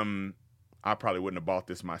 I probably wouldn't have bought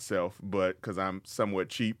this myself, but because I'm somewhat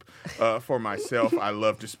cheap for myself, I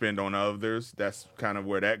love to spend on others. That's kind of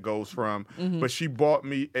where that goes from. But she bought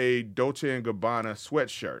me a Dolce & Gabbana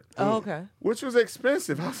sweatshirt. Oh, okay. Which was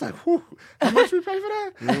expensive. I was like, whew, how much we pay for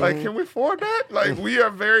that? Like, can we afford that? Like, we are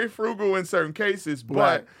very frugal in certain cases,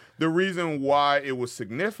 but the reason why it was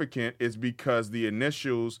significant is because the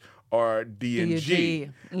initials are D and G,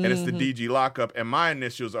 and it's the DG lockup, and my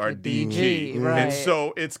initials are DG. Right. And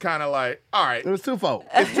so it's kind of like, all right. It was twofold.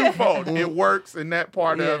 It's twofold. It works in that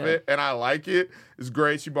part of it, and I like it. It's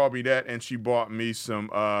great. She bought me that, and she bought me some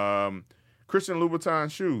Christian Louboutin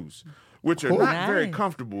shoes, which are not very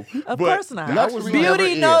comfortable. Of but course not. Luxury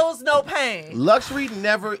Beauty never knows no pain. Luxury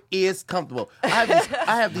never is comfortable. I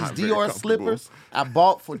have these Not very Dior comfortable. slippers I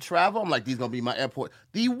bought for travel. I'm like, these gonna be my airport.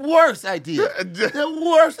 The worst idea. The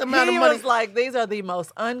worst amount He of money. was like, these are the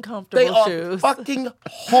most uncomfortable They are shoes. fucking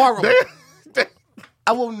horrible.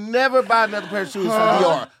 I will never buy another pair of shoes from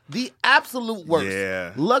Dior. The absolute worst.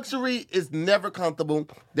 Yeah. Luxury is never comfortable.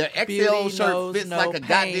 Their XL Beauty shirt knows fits no like a pain.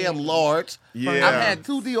 goddamn large. Yeah. I've had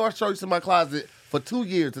 2 Dior shirts in my closet for 2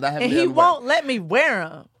 years that I haven't And been he able to wear. won't let me wear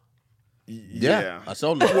them. Yeah. I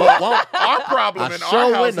sure the fuck won't. Our problem I in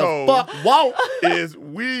sure our when the household fuck won't. is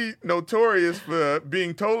we notorious for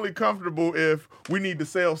being totally comfortable if we need to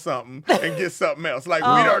sell something and get something else. Like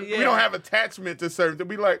we don't have attachment to certain things.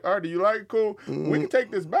 We like, all right, do you like it? Cool? We can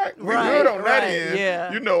take this back. We good on that end.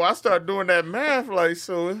 Yeah. You know, I start doing that math like,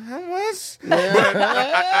 so how much? But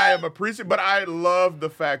I am appreciative. But I love the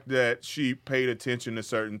fact that she paid attention to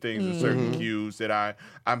certain things and certain cues that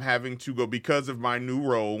I'm having to go because of my new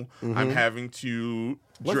role. I'm having to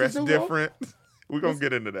dress his new role? different. We're going to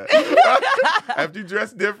get into that. I have to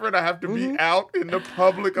dress different. I have to be out in the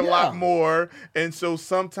public a lot more. And so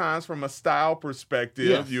sometimes from a style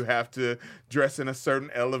perspective, you have to dress in a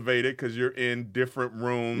certain elevated because you're in different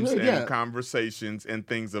rooms and conversations and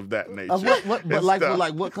things of that nature.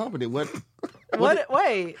 What company? What?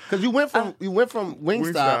 Wait. Because you went from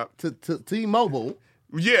Wingstop to T-Mobile.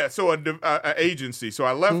 Yeah, so a agency. So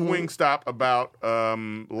I left Wingstop about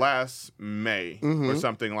last May or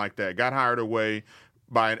something like that. Got hired away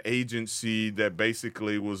by an agency that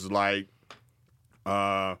basically was like,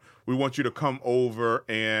 we want you to come over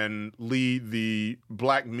and lead the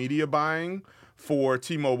black media buying for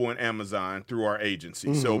T-Mobile and Amazon through our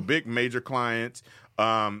agency. So big major clients.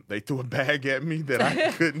 They threw a bag at me that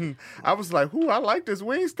I couldn't. I was like, I like this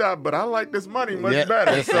Wingstop, but I like this money much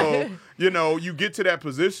better. So, you get to that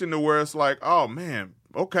position to where it's like, oh, man,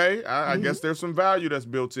 okay, I guess there's some value that's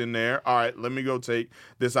built in there. All right, let me go take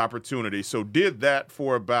this opportunity. So did that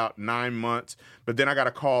for about 9 months. But then I got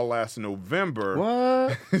a call last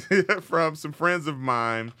November from some friends of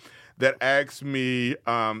mine that asked me,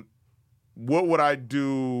 what would I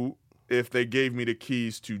do if they gave me the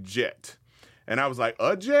keys to Jet? And I was like,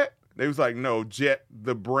 a jet? They was like, no, Jet,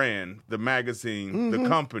 the brand, the magazine, the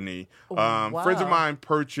company. Wow. Friends of mine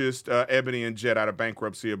purchased Ebony and Jet out of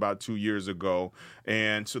bankruptcy about 2 years ago.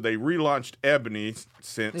 And so they relaunched Ebony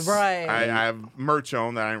since Right. I have merch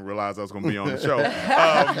on that I didn't realize I was going to be on the show.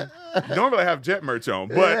 Normally I have Jet merch on.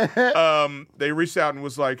 But they reached out and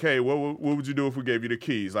was like, hey, what would you do if we gave you the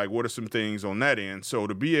keys? Like, what are some things on that end? So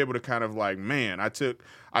to be able to kind of like, man, I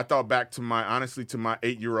thought back to my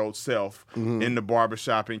 8-year-old self in the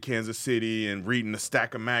barbershop in Kansas City and reading a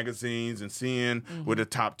stack of magazines and seeing what the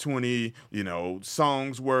top 20,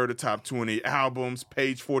 songs were, the top 20 albums,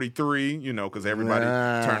 page 43, because everybody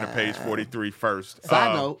turned to page 43 first.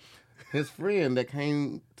 Side note, his friend that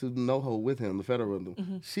came to NoHo with him, the Federal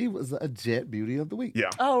Rhythm, she was a Jet Beauty of the Week. Yeah.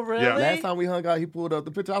 Oh, really? Yeah. Last time we hung out, he pulled up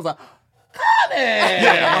the picture. I was like,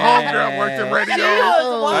 Yeah, my homegirl worked in radio. She was,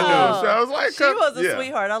 I wow. know. So I was like, She was a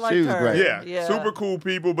sweetheart. I liked She was her. great. Yeah, super cool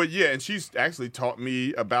people. But yeah, and she's actually taught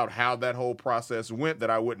me about how that whole process went that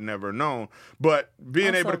I would never known. But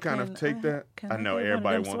being able to kind of take that, I know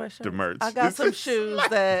everybody wants the merch. I got some shoes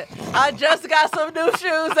I just got some new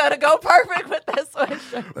shoes that'll go perfect with that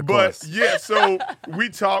sweatshirt. But yeah, so we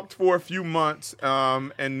talked for a few months,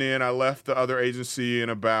 and then I left the other agency in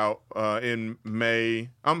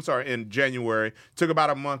January. Took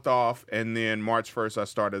about a month off, and then March 1st, I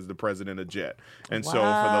started as the president of Jet. And so for the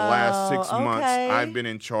last 6 months, I've been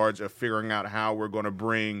in charge of figuring out how we're going to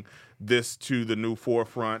bring this to the new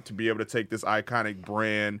forefront to be able to take this iconic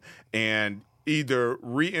brand and either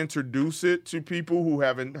reintroduce it to people who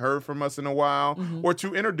haven't heard from us in a while or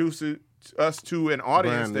to introduce us to an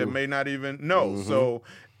audience that may not even know. So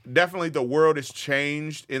definitely the world has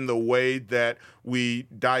changed in the way that we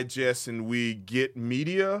digest and we get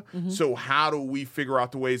media. So how do we figure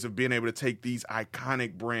out the ways of being able to take these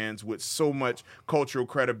iconic brands with so much cultural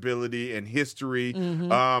credibility and history,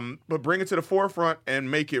 but bring it to the forefront and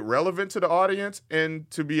make it relevant to the audience and,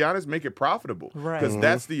 to be honest, make it profitable. Because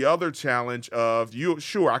that's the other challenge of,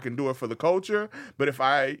 sure, I can do it for the culture, but if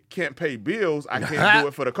I can't pay bills, I can't do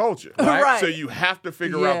it for the culture. Right. So you have to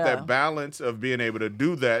figure out that balance of being able to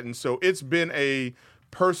do that. And so it's been a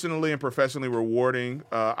personally and professionally rewarding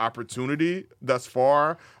opportunity thus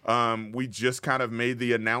far. We just kind of made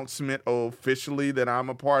the announcement officially that I'm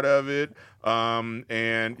a part of it. And,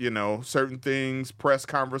 certain things, press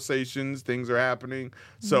conversations, things are happening.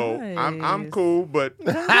 So I'm cool, but...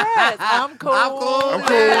 Congrats. I'm cool. I'm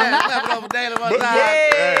cool.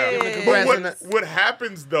 Yay. But what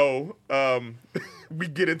happens, though, we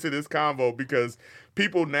get into this convo because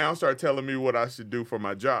people now start telling me what I should do for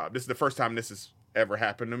my job. This is the first time this has ever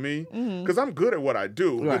happened to me because I'm good at what I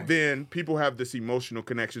do, but then people have this emotional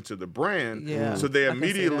connection to the brand, so they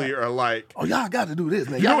immediately are like, oh, y'all got to do this,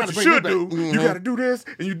 man. You know Y'all what gotta you bring should this do? back. You got to do this,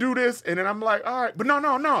 and you do this, and then I'm like, all right, but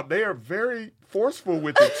no. They are very forceful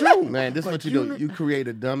with it too. Man, this is what you do. You create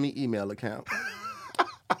a dummy email account.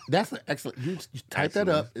 That's an excellent. You type that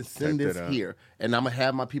up and send this here, and I'm gonna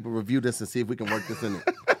have my people review this and see if we can work this in it.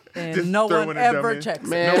 And Just no throw one in a ever dummy. checks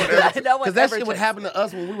Man, it. because that shit would happen to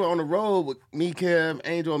us when we were on the road with me, Kev,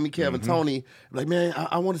 Angel, and me, Kev, and Tony. Like, man,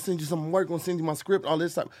 I want to send you some work. I want to send you my script, all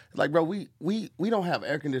this stuff. Like, bro, we don't have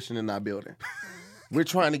air conditioning in our building. We're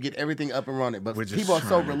trying to get everything up and running, but people are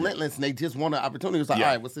so relentless and they just want an opportunity. It's like, all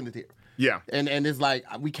right, we'll send it here. Yeah. And it's like,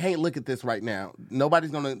 we can't look at this right now.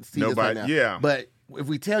 Nobody's gonna see this right now. Yeah. But if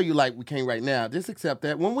we tell you like we can't right now, just accept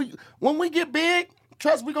that. When we get big,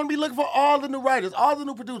 trust we're gonna be looking for all the new writers, all the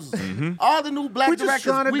new producers, all the new black We're directors.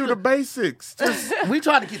 just trying to do the basics. We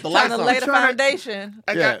trying to keep the Trying lights to on. lay the foundation.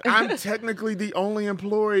 I'm technically the only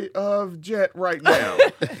employee of Jet right now.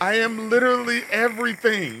 I am literally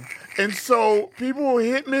everything. And so people will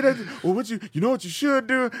hit me that, well, you know what you should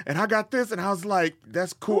do? And I got this. And I was like,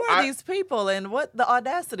 that's cool. Who are these people and what the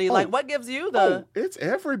audacity? Like, what gives you the... Oh, it's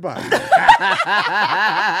everybody.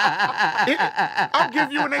 I'll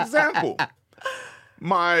give you an example.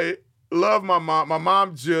 My mom. My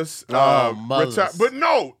mom just retired. But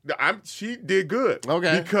no, she did good.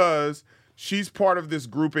 Okay. Because she's part of this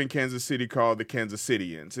group in Kansas City called the Kansas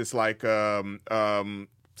Cityans. It's like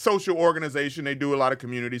social organization. They do a lot of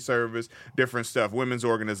community service, different stuff, women's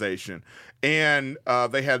organization. And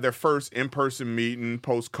they had their first in-person meeting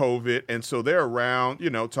post-COVID. And so they're around,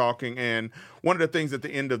 talking. And one of the things at the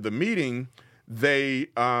end of the meeting, they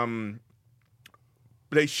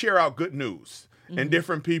share out good news. And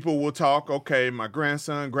different people will talk, okay, my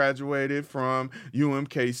grandson graduated from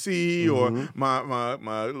UMKC or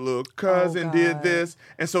my little cousin did this.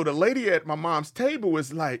 And so the lady at my mom's table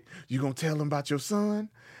is like, you gonna tell him about your son?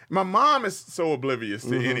 My mom is so oblivious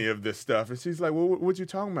to any of this stuff. And she's like, well, what you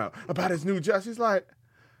talking about? About his new job? She's like,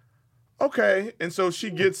 okay. And so she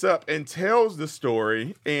gets up and tells the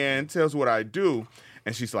story and tells what I do.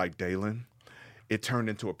 And she's like, Daylon, it turned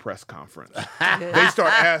into a press conference. They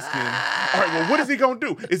start asking, all right, well, what is he going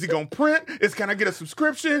to do? Is he going to print? Can I get a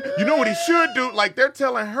subscription? You know what he should do? Like, they're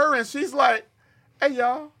telling her, and she's like, hey,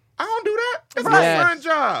 y'all, I don't do that. It's my son's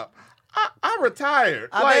job. I retired.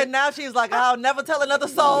 I mean, now she's like, I'll never tell another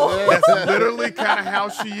soul. That's literally kind of how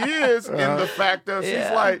she is in the fact that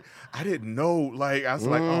she's like, I didn't know. Like, I was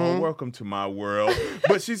like, oh, welcome to my world.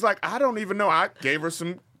 But she's like, I don't even know. I gave her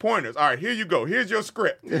some pointers. All right, here you go. Here's your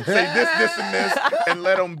script. Say this, and this, and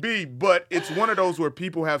let them be. But it's one of those where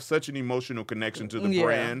people have such an emotional connection to the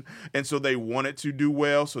brand, and so they want it to do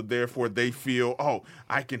well, so therefore they feel, oh,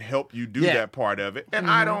 I can help you do that part of it. And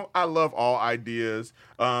I love all ideas.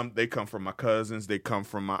 They come from my cousins. They come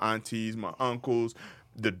from my aunties, my uncles,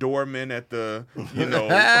 the doorman at the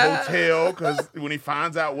hotel, because when he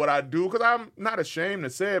finds out what I do, because I'm not ashamed to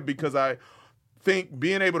say it, because I think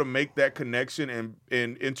being able to make that connection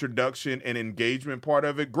and introduction and engagement part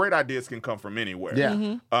of it, great ideas can come from anywhere.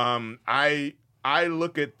 Yeah. I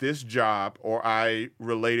look at this job, or I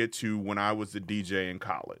relate it to when I was a DJ in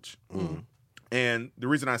college. And the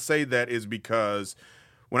reason I say that is because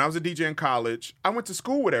when I was a DJ in college, I went to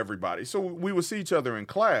school with everybody. So we would see each other in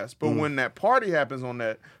class. But when that party happens on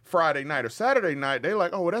that Friday night or Saturday night, they're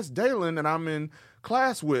like, oh, well, that's Daylon that I'm in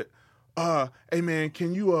class with. Hey, man,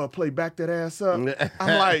 can you play Back That Ass Up?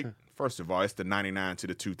 I'm like, first of all, it's the 99 to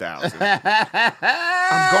the 2000.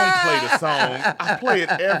 I'm going to play the song. I play it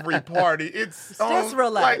every party. It's just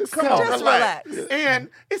relax. Like, come on, relax. And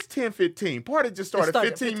it's 10:15. Party just started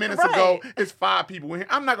 15 minutes ago. It's 5 people in here.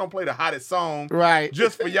 I'm not going to play the hottest song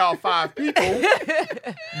just for y'all 5 people.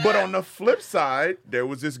 But on the flip side, there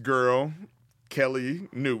was this girl, Kelly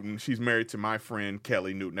Newton. She's married to my friend,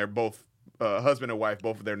 Kelly Newton. They're both husband and wife,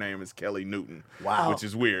 both of their name is Kelly Newton. Wow. Which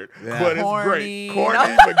is weird. Yeah. But it's great.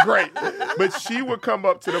 Corny, but great. But she would come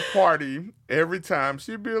up to the party every time.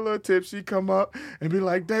 She'd be a little tip. She'd come up and be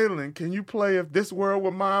like, Daylon, can you play If This World Were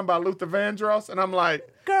Mine by Luther Vandross? And I'm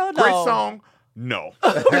like, girl, great song. No.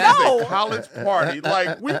 This is a college party.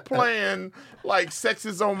 Like, we playing like Sex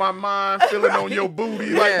Is On My Mind, Feeling On Your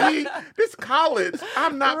Booty. Like, this college,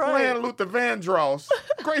 I'm not playing Luther Vandross.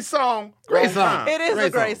 Great song. Great song. It is a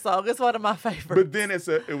great song. It's one of my favorites. But then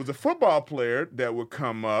it was a football player that would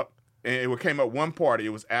come up, and it came up one party.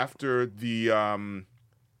 It was after the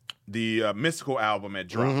Mystical album had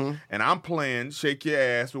dropped. And I'm playing Shake Your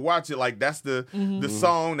Ass, but watch it like that's the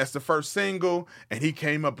song, that's the first single. And he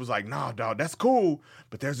came up, was like, nah, dog, that's cool,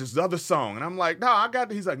 but there's this other song. And I'm like, no, I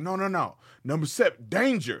got it. He's like, no. Number 7,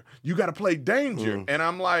 Danger. You got to play Danger. And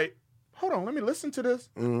I'm like, hold on, let me listen to this.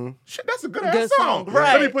 Shit, that's a good song.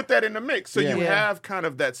 Right. Let me put that in the mix. So you have kind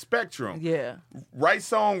of that spectrum. Yeah. Right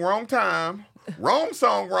song, wrong time. Wrong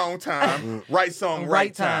song, wrong time. Right song,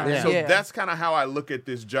 right time. Yeah. So that's kind of how I look at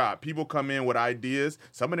this job. People come in with ideas.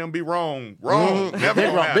 Some of them be wrong.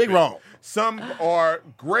 Never big wrong. Some are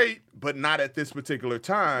great, but not at this particular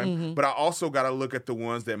time. But I also got to look at the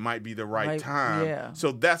ones that might be the right time. Yeah.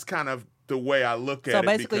 So that's kind of the way I look at it. So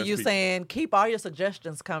basically you saying keep all your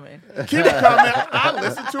suggestions coming. Keep it coming. I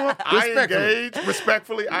listen to them. I engage.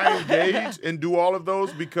 Respectfully, I engage and do all of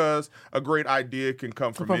those because a great idea can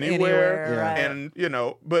come from anywhere. Right. And,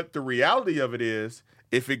 but the reality of it is,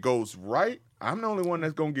 if it goes right, I'm the only one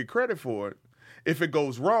that's going to get credit for it. If it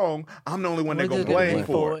goes wrong, I'm the only one that's going to blame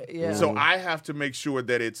for it. Yeah. So I have to make sure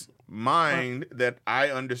that it's mine, that I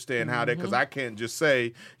understand how that, because I can't just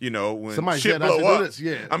say, when somebody shit said blow I should up, do this.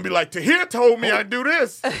 Yeah. I'm be like, Tahir told me I do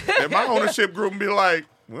this. And my ownership group be like,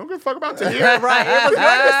 we don't give a fuck about Tahir. Right. It was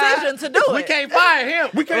your decision to do it. We can't fire him.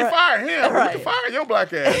 We can't fire him. Right. We can fire your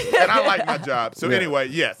black ass. And I like my job. So anyway,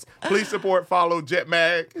 yes. Please support, follow Jet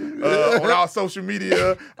Mag on our social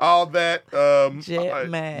media, all that. Jet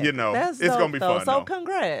Mag. It's going to be fun. So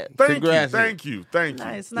congrats. Thank you.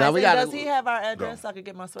 Nice. Now does he have our address so I could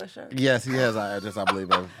get my sweatshirt? Yes, he has our address, I believe.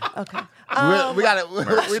 Okay. We got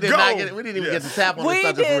it. We didn't even get to tap on this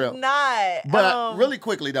subject for real. We did not. But really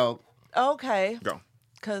quickly though. Okay. Go.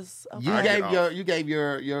 Because you gave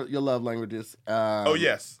your love languages.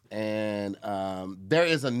 Yes. And there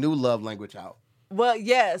is a new love language out. Well,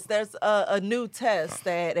 yes, there's a new test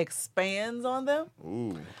that expands on them.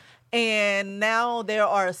 Ooh. And now there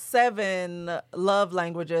are 7 love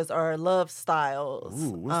languages or love styles.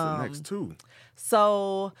 Ooh, what's the next 2?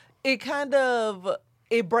 So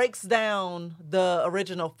it breaks down the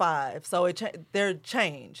original 5. So they're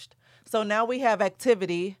changed. So now we have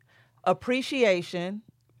activity, appreciation,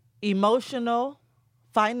 emotional,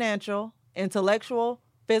 financial, intellectual,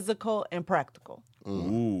 physical, and practical.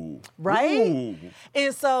 Ooh. Right? Ooh.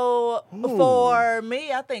 And so for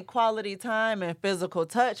me, I think quality time and physical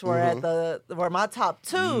touch were my top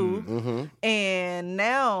two. And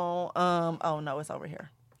now, oh no, it's over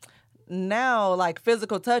here. Now, like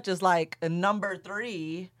physical touch is like a number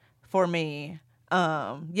 3 for me.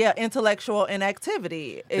 Intellectual and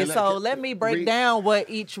activity. And so let me break down what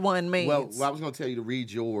each one means. Well, I was going to tell you to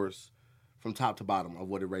read yours from top to bottom of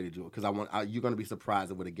what it rated you, because you're going to be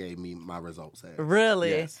surprised at what it gave me my results as. Really?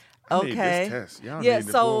 Yes. Okay. I need this test. Y'all yeah, need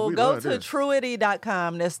to- so we go love to this.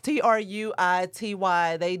 Truity.com. That's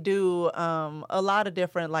TRUITY. They do a lot of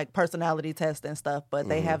different like personality tests and stuff, but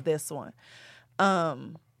they have this one.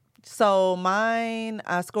 So mine,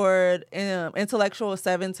 I scored intellectual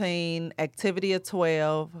 17, activity of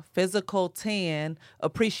 12, physical 10,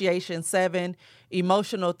 appreciation 7,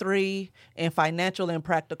 emotional 3, and financial and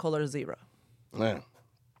practical are 0. Man.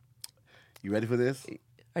 You ready for this?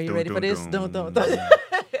 Are you ready for this? Dun.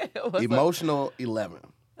 What's Emotional 11.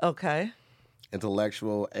 up? Okay.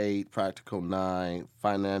 Intellectual 8, practical 9,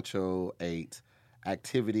 financial 8,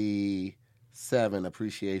 activity 7,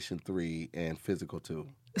 appreciation 3, and physical 2.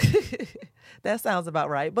 That sounds about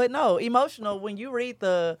right. But no, emotional, when you read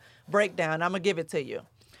the breakdown, I'm going to give it to you.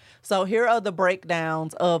 So here are the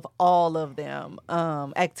breakdowns of all of them.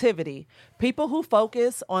 Activity. People who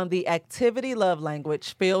focus on the activity love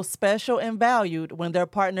language feel special and valued when their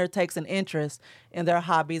partner takes an interest in their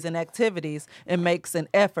hobbies and activities and makes an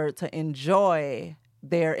effort to enjoy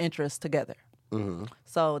their interests together.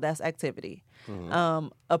 So that's activity.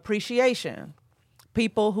 Appreciation.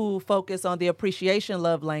 People who focus on the appreciation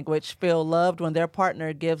love language feel loved when their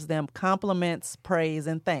partner gives them compliments, praise,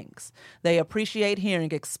 and thanks. They appreciate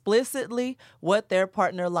hearing explicitly what their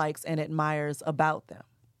partner likes and admires about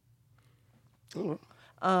them.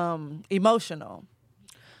 Emotional.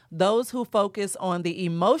 Those who focus on the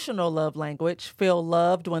emotional love language feel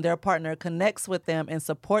loved when their partner connects with them and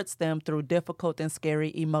supports them through difficult and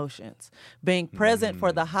scary emotions. Being present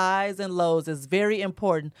for the highs and lows is very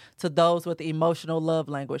important to those with the emotional love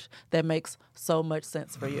language. That makes so much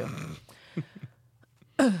sense for you.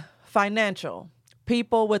 Financial.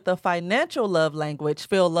 People with the financial love language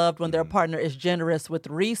feel loved when their partner is generous with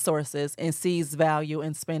resources and sees value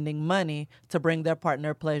in spending money to bring their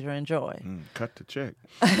partner pleasure and joy. Cut the check.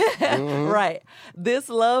 Right. This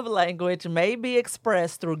love language may be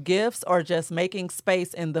expressed through gifts or just making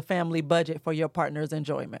space in the family budget for your partner's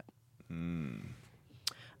enjoyment.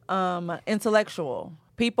 Intellectual.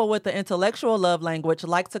 People with the intellectual love language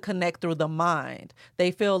like to connect through the mind.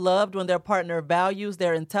 They feel loved when their partner values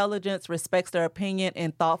their intelligence, respects their opinion,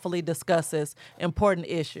 and thoughtfully discusses important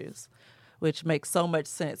issues, which makes so much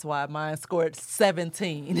sense why mine scored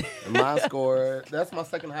 17. And mine scored, that's my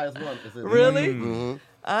second highest one. Really? Mm-hmm.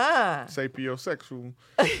 Sapiosexual.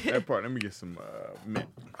 That part. Let me get some mint.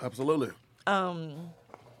 Absolutely.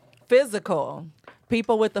 Physical.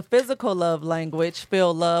 People with the physical love language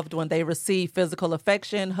feel loved when they receive physical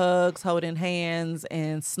affection, hugs, holding hands,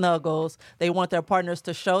 and snuggles. They want their partners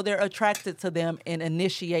to show they're attracted to them and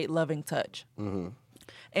initiate loving touch.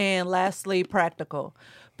 And lastly, practical.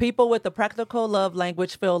 People with the practical love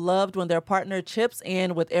language feel loved when their partner chips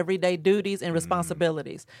in with everyday duties and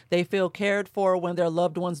responsibilities. They feel cared for when their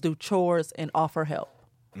loved ones do chores and offer help.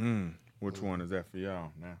 Which one is that for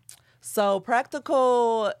y'all now? So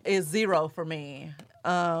practical is 0 for me,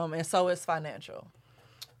 and so is financial.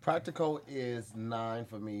 Practical is 9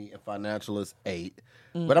 for me, and financial is 8.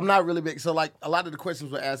 But I'm not really big. So, like, a lot of the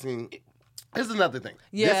questions we're asking, this is another thing.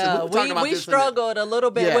 Yeah, we struggled a little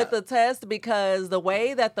bit with the test because the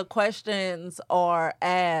way that the questions are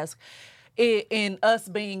asked, in us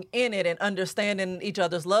being in it and understanding each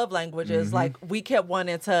other's love languages, like we kept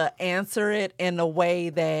wanting to answer it in a way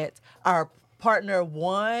that our partner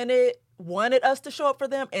wanted us to show up for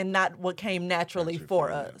them and not what came naturally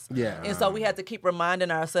for us. Yeah. And so we had to keep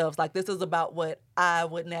reminding ourselves, like, this is about what I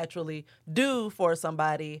would naturally do for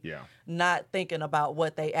somebody, not thinking about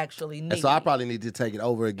what they actually need. And so I probably need to take it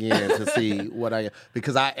over again to see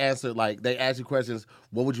because I answered, like, they ask you questions,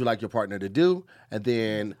 what would you like your partner to do? And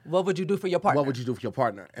then, what would you do for your partner? What would you do for your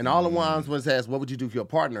partner? And all the ones when it says, what would you do for your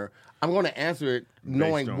partner? I'm going to answer it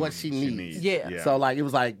knowing what she needs. Yeah. So, like, it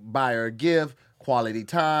was like, buy her a gift, quality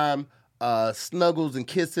time, snuggles and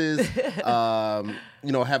kisses, have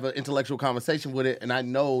an intellectual conversation with it. And I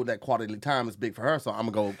know that quality time is big for her, so I'm going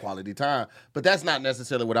to go with quality time. But that's not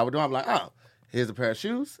necessarily what I would do. I'm like, here's a pair of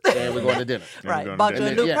shoes, and we're going to dinner. Right. Bought you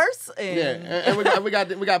a new purse. And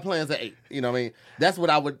we got plans at 8. You know what I mean? That's what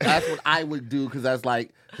I would do, because that's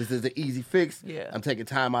like, This is the easy fix. Yeah. I'm taking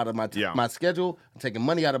time out of my schedule. I'm taking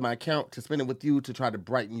money out of my account to spend it with you to try to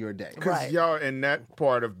brighten your day. Because y'all, in that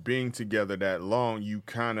part of being together that long, you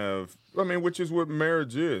kind of, which is what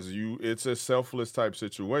marriage is. It's a selfless type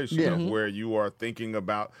situation where you are thinking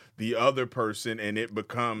about the other person and it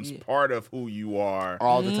becomes part of who you are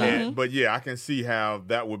all the time. But I can see how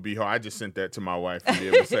that would be hard. I just sent that to my wife to be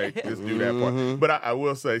able to say, just do that part. But I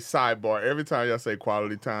will say, sidebar, every time y'all say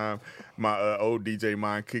quality time, my old DJ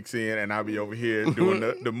mind kicks in and I'll be over here doing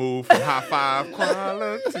the move from high five,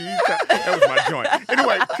 quality time. That was my joint.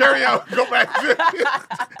 Anyway, carry on. Go back to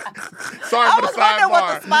Sorry for the sidebar.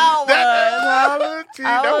 What the smile was. I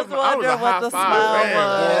was wondering what the smile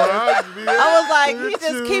was. I was like, he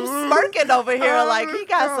just keeps smirking over here like he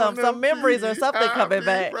got some memories or something coming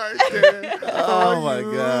back. Right there. Oh, my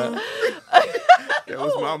God. That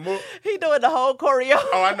was my move. He doing the whole choreo.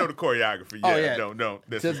 Oh, I know the choreography. Yeah, don't.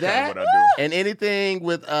 This is kind of what I do. And anything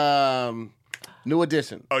with New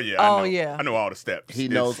Edition. Oh, yeah. I know all the steps. He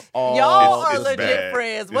knows all. Y'all are legit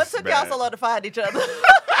friends. What took y'all so long to find each other?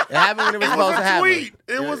 It happened when it was supposed to happen.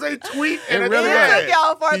 It was a tweet. And it really was. It took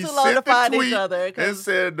y'all far too long to find each other. And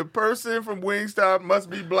said, the person from Wingstop must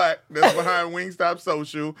be black that's behind Wingstop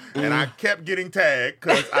Social. And I kept getting tagged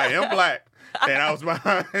because I am black. And I was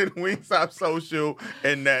behind Wingstop Social.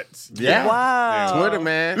 And that's... Yeah. Wow. Twitter,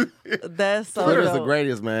 man. That's so Twitter's dope. the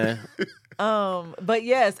greatest, man. But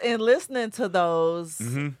yes, and listening to those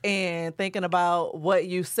and thinking about what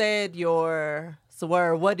you said were,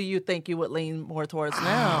 what do you think you would lean more towards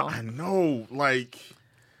now? I know, like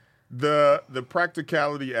the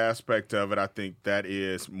practicality aspect of it, I think that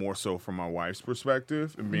is more so from my wife's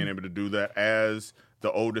perspective and being able to do that as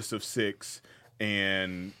the oldest of 6.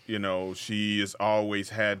 And, she has always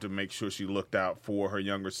had to make sure she looked out for her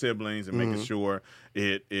younger siblings and making sure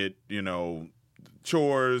it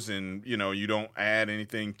chores and, you don't add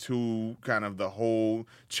anything to kind of the whole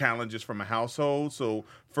challenges from a household. So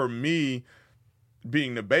for me,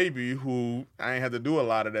 being the baby who I ain't had to do a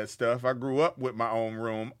lot of that stuff, I grew up with my own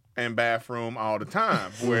room and bathroom all the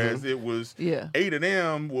time, whereas it was 8 of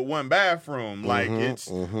them with one bathroom. Like it's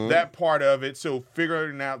that part of it. So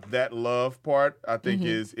figuring out that love part, I think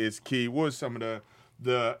is key. What was some of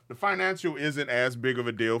the financial isn't as big of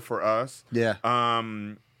a deal for us. Yeah.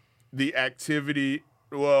 The activity,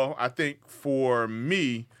 well, I think for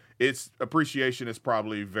me, its appreciation is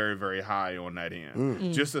probably very, very high on that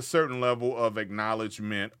end. Just a certain level of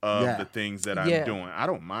acknowledgement of the things that I'm doing. I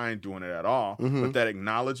don't mind doing it at all, but that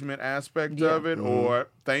acknowledgement aspect of it, or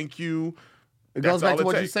thank you. It goes back to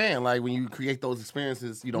what you're saying. Like when you create those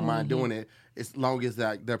experiences, you don't mind doing it. As long as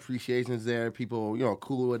the appreciation is there, people,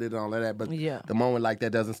 cool with it and all of that. But the moment like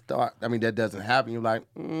that doesn't start, that doesn't happen, you're like,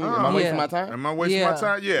 am I wasting my time? Am I wasting my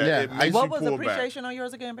time? Yeah. It makes what you was pull appreciation back. on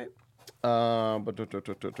yours again, babe?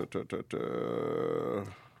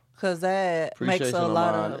 Because that makes a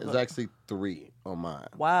lot of... It's actually 3 on mine.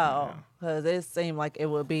 Wow. Because it seemed like it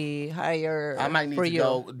would be higher I might need for to you.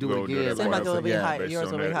 go do it again. It seemed like it would be higher.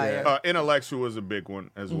 Yours would be higher. Intellectual is a big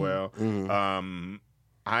one as well.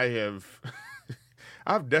 I've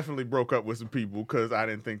definitely broke up with some people because I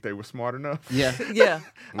didn't think they were smart enough. Yeah.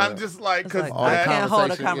 I'm just like, because I can't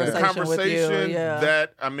hold a conversation with you.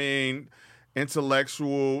 That,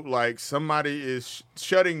 intellectual, like somebody is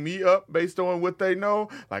shutting me up based on what they know.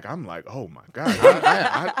 Like, I'm like, oh my God.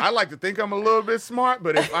 I like to think I'm a little bit smart,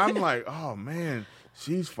 but if I'm like, oh man,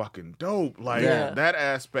 she's fucking dope. Like that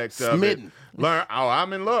aspect of it.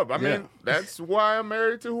 I'm in love. I mean, that's why I'm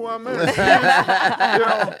married to who I'm married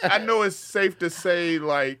to. I know it's safe to say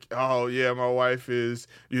like, oh yeah, my wife is,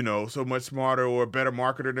 so much smarter or a better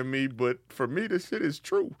marketer than me. But for me, this shit is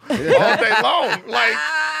true all day long. Like,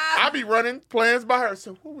 I be running plans by her.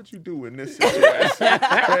 So what would you do in this situation?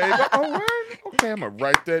 Okay, I'm going to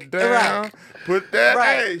write that down. Right. Put that.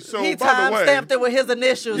 Right. Hey, so he by the way. stamped it with his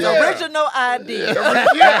initials. Original ID. But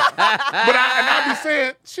I be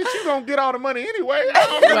saying, shit, you going to get all the money anyway.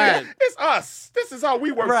 It's us. This is how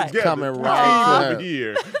we work together. Coming right over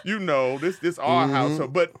here. This our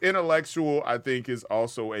household. But intellectual, I think, is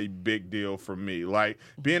also a big deal for me. Like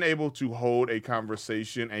being able to hold a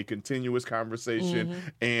conversation, a continuous conversation,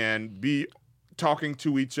 and be talking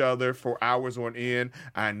to each other for hours on end.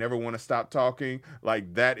 I never want to stop talking.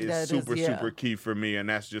 Like that is super key for me. And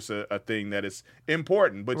that's just a thing that is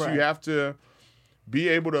important. But you have to be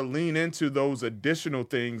able to lean into those additional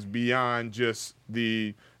things beyond just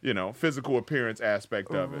the, physical appearance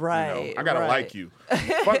aspect of it. Right. I gotta like you.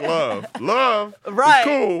 Fuck love. Love is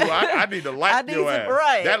cool. I need to like your ass.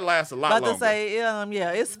 Right. That lasts a lot longer. About to say,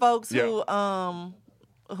 it's folks who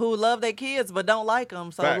love their kids but don't like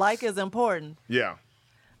them. So like is important. Yeah.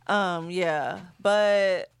 Yeah,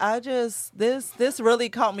 but I just this really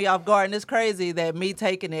caught me off guard, and it's crazy that me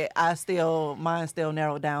taking it, mine still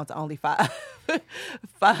narrowed down to only 5.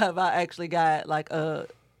 5. I actually got like a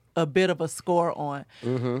bit of a score on,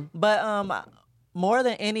 but more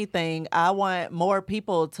than anything, I want more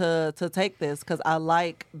people to take this because I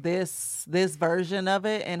like this version of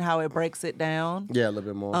it and how it breaks it down. Yeah, a little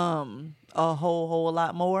bit more. A whole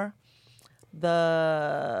lot more. You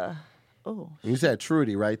said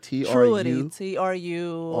Truity, right? Truity, TRURITY.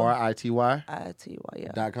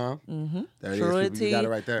 yeah. .com? Mm-hmm. There it is. Truity. You got it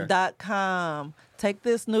right there. .com. Take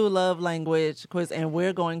this new love language quiz, and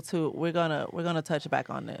we're gonna touch back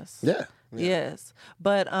on this. Yeah. Yes,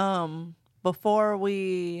 but before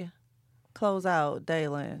we close out,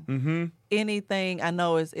 Daylon, anything I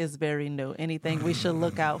know is very new. Anything we should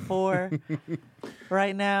look out for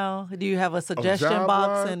right now? Do you have a suggestion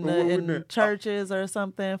box in churches or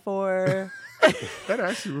something for? That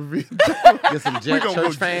actually would be. Get some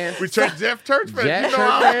church fans. We church fans. Fans.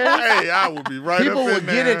 I will be right People up in would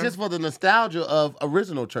there. get it just for the nostalgia of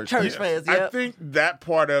original church fans. fans. I Yep. think that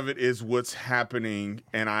part of it is what's happening,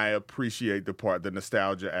 and I appreciate the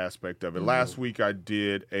nostalgia aspect of it. Last week I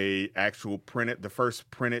did the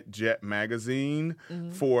first printed Jet magazine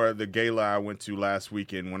for the gala I went to last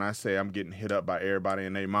weekend. When I say I'm getting hit up by everybody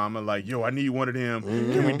and their mama, like, yo, I need one of them.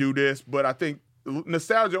 Can we do this? But I think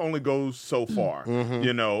nostalgia only goes so far.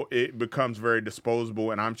 You know, it becomes very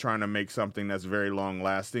disposable, and I'm trying to make something that's very long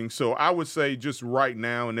lasting. So I would say just right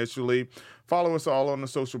now, initially, follow us all on the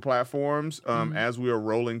social platforms. As we are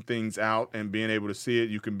rolling things out and being able to see it,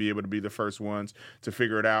 you can be able to be the first ones to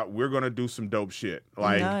figure it out. We're going to do some dope shit.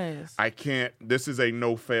 Like, nice. This is a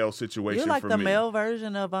no-fail situation for me. You're like the male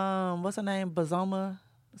version of, what's her name? Bazoma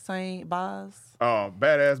Saint Boz? Oh,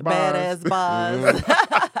 Badass Boz.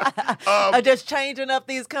 Badass Boz. Just changing up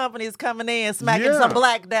these companies coming in, smacking some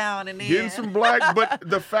black down and then getting some black. But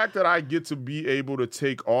the fact that I get to be able to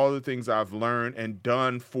take all the things I've learned and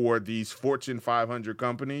done for these Fortune 500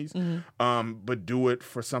 companies, but do it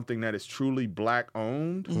for something that is truly black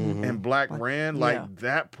owned and black ran, like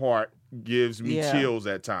that part gives me chills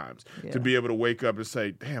at times to be able to wake up and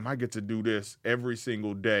say, damn, I get to do this every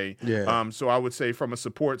single day. So I would say from a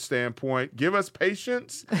support standpoint, give us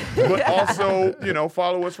patience, but also,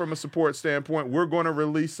 follow us from a support standpoint. We're going to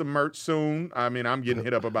release some merch soon. I mean, I'm getting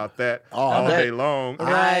hit up about that all day long.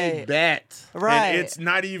 I bet. Right. And it's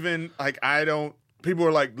not even like people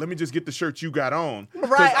are like, let me just get the shirt you got on.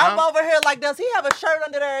 Right. I'm over here like, does he have a shirt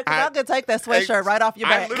under there? Because I could take that sweatshirt right off your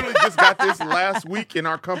back. I literally just got this last week in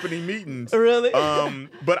our company meetings. Really?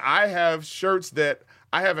 But I have shirts that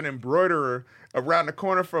I have an embroiderer around the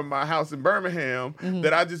corner from my house in Birmingham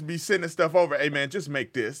that I just be sending stuff over. Hey, man, just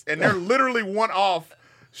make this. And they're literally one-off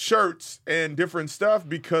shirts and different stuff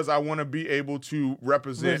because I want to be able to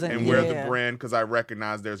represent and wear the brand because I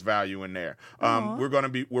recognize there's value in there. We're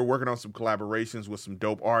working on some collaborations with some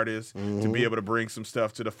dope artists to be able to bring some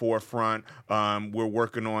stuff to the forefront. We're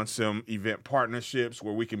working on some event partnerships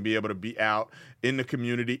where we can be able to be out in the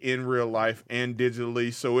community in real life and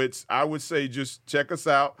digitally. So I would say just check us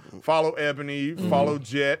out, follow Ebony, follow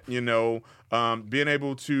Jet, being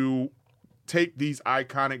able to take these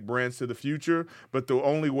iconic brands to the future, but the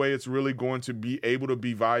only way it's really going to be able to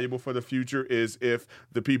be valuable for the future is if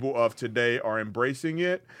the people of today are embracing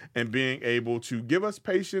it and being able to give us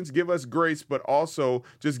patience, give us grace, but also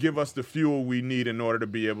just give us the fuel we need in order to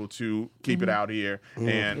be able to keep it out here.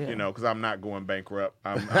 And, because I'm not going bankrupt.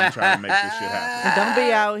 I'm trying to make this shit happen. Don't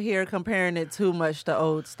be out here comparing it too much to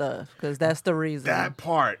old stuff because that's the reason. That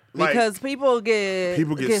part. Because people get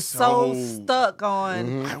so stuck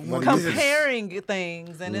on comparing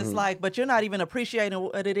things, and it's like, but you're not even appreciating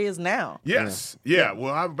what it is now. Yes. Yeah.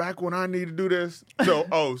 Well, I'm back when I need to do this.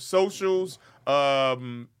 So, socials,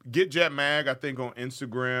 Get Jet Mag, I think on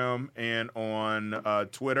Instagram and on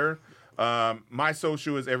Twitter. My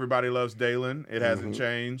social is Everybody Loves Daylon. It hasn't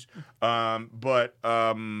changed. But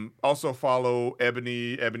also follow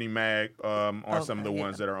Ebony Mag are some of the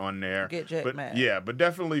ones that are on there. Get Jet Mag. Yeah, but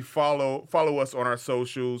definitely follow us on our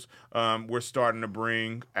socials. We're starting to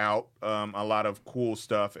bring out a lot of cool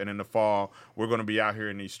stuff, and in the fall, we're going to be out here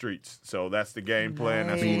in these streets. So that's the game plan.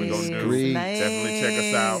 That's what we're going to do. Nice. Definitely check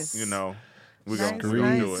us out, We're gonna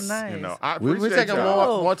do it. Nice. I appreciate We're taking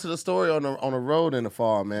y'all. more to the story on the road in the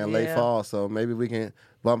fall, man. Late fall, so maybe we can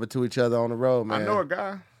bump into each other on the road, man. I know a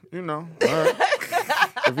guy. All right.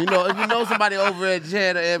 If you know somebody over at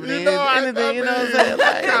Jet or Ebony, You know, anything, you know what I'm saying?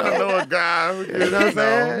 I Like, kind of know a guy. You know what I'm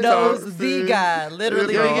saying? Knows the guy,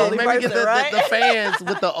 literally the only maybe person, get right? the fans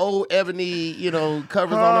with the old ebony,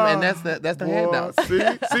 covers on them, and that's the handout.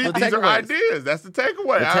 See, these are ideas. That's the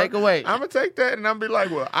takeaway. I'm gonna take that and I'm gonna be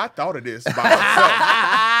like, well, I thought of this by myself.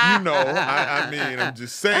 I mean, I'm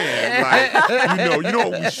just saying, like, you know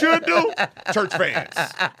what we should do? Church fans.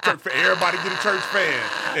 Everybody get a church fan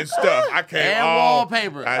and stuff. I can't. And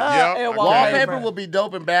wallpaper. And Wallpaper will be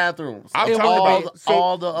dope in bathrooms. I'm talking about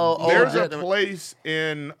all the old. There's a place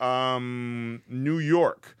in New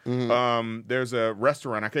York. There's a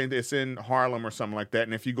restaurant. It's in Harlem or something like that.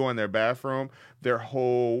 And if you go in their bathroom, their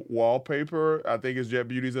whole wallpaper, I think, is Jet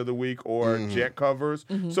Beauties of the Week or Jet covers.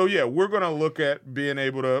 So yeah, we're gonna look at being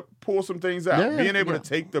able to pull some things out, being able to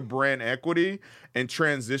take the brand equity and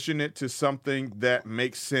transition it to something that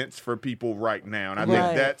makes sense for people right now. And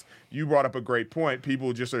I think you brought up a great point.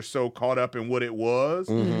 People just are so caught up in what it was.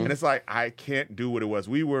 And it's like, I can't do what it was.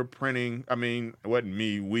 We were printing, I mean, it wasn't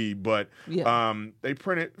me, but they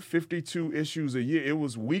printed 52 issues a year. It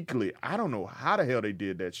was weekly. I don't know how the hell they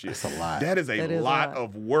did that shit. It's a lot. That is a lot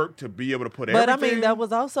of work to be able to put everything. But I mean, that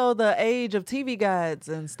was also the age of TV guides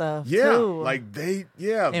and stuff, too. Like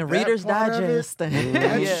and Reader's Digest.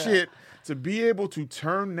 That shit, to be able to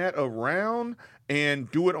turn that around and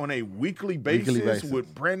do it on a weekly basis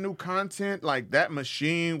with brand new content, like that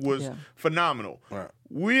machine was phenomenal. Right.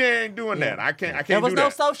 We ain't doing that. I can't. There was do no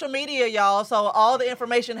that. social media, y'all, so all the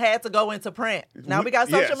information had to go into print. Now we got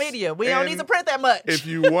social media. We don't need to print that much. If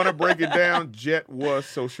you want to break it down, Jet was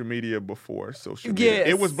social media before social media. Yes.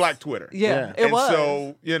 It was Black Twitter. It was.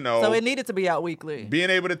 So, so it needed to be out weekly. Being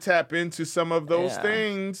able to tap into some of those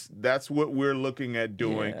things, that's what we're looking at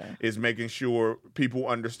doing, is making sure people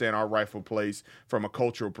understand our rightful place from a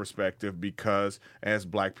cultural perspective, because as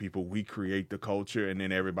Black people, we create the culture and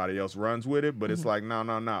then everybody else runs with it. But it's like, no.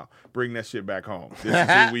 Bring that shit back home. This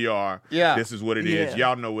is who we are. This is what it is.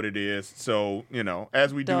 Y'all know what it is. So,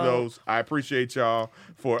 as we do those, I appreciate y'all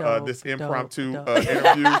for this impromptu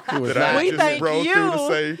interview that I just rode through to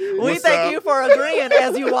say we thank you for agreeing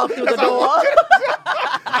as you walk through the door.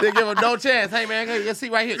 They give him no chance. Hey, man, you see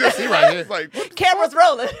right here. You see right here. Like, Camera's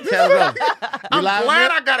rolling. I'm glad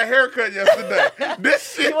I got a haircut yesterday.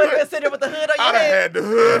 This shit. You wouldn't have been sitting with the hood on your I head. had the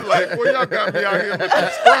hood. Like, well, y'all got me out here with the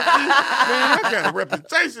scruffy. Man, I got a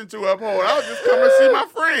reputation to uphold. I was just coming to see my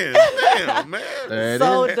friends. Damn, man.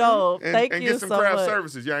 So dope. Thank and you get some so craft much.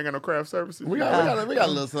 services. Y'all ain't got no craft services? We got a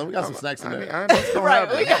little something. We got some snacks in there. I know what's gonna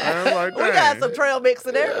happen. We got some trail mix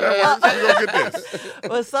in there. We gonna get this.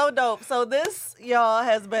 But so dope. So this, y'all,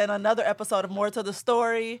 has been another episode of More to the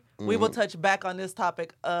Story. We will touch back on this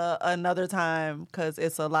topic another time because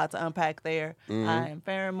it's a lot to unpack there. I am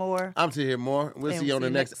Farron Moore. I'm to hear more. We'll see you on the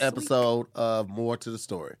next episode of More to the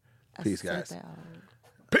Story. Peace, guys.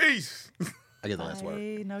 Peace. I get the last word.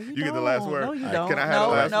 No, you don't. You get the last word? No, you don't. Can I have the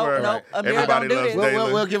last word? No, Amir, Everybody don't do loves this.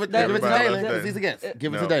 Daylon. We'll give it to Daylon. He's against.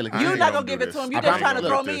 Give it to Daylon. You're not going to give it to him. You're just trying to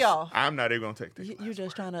throw me off. I'm not even going to take this. You're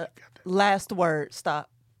just trying to... Last word. Stop.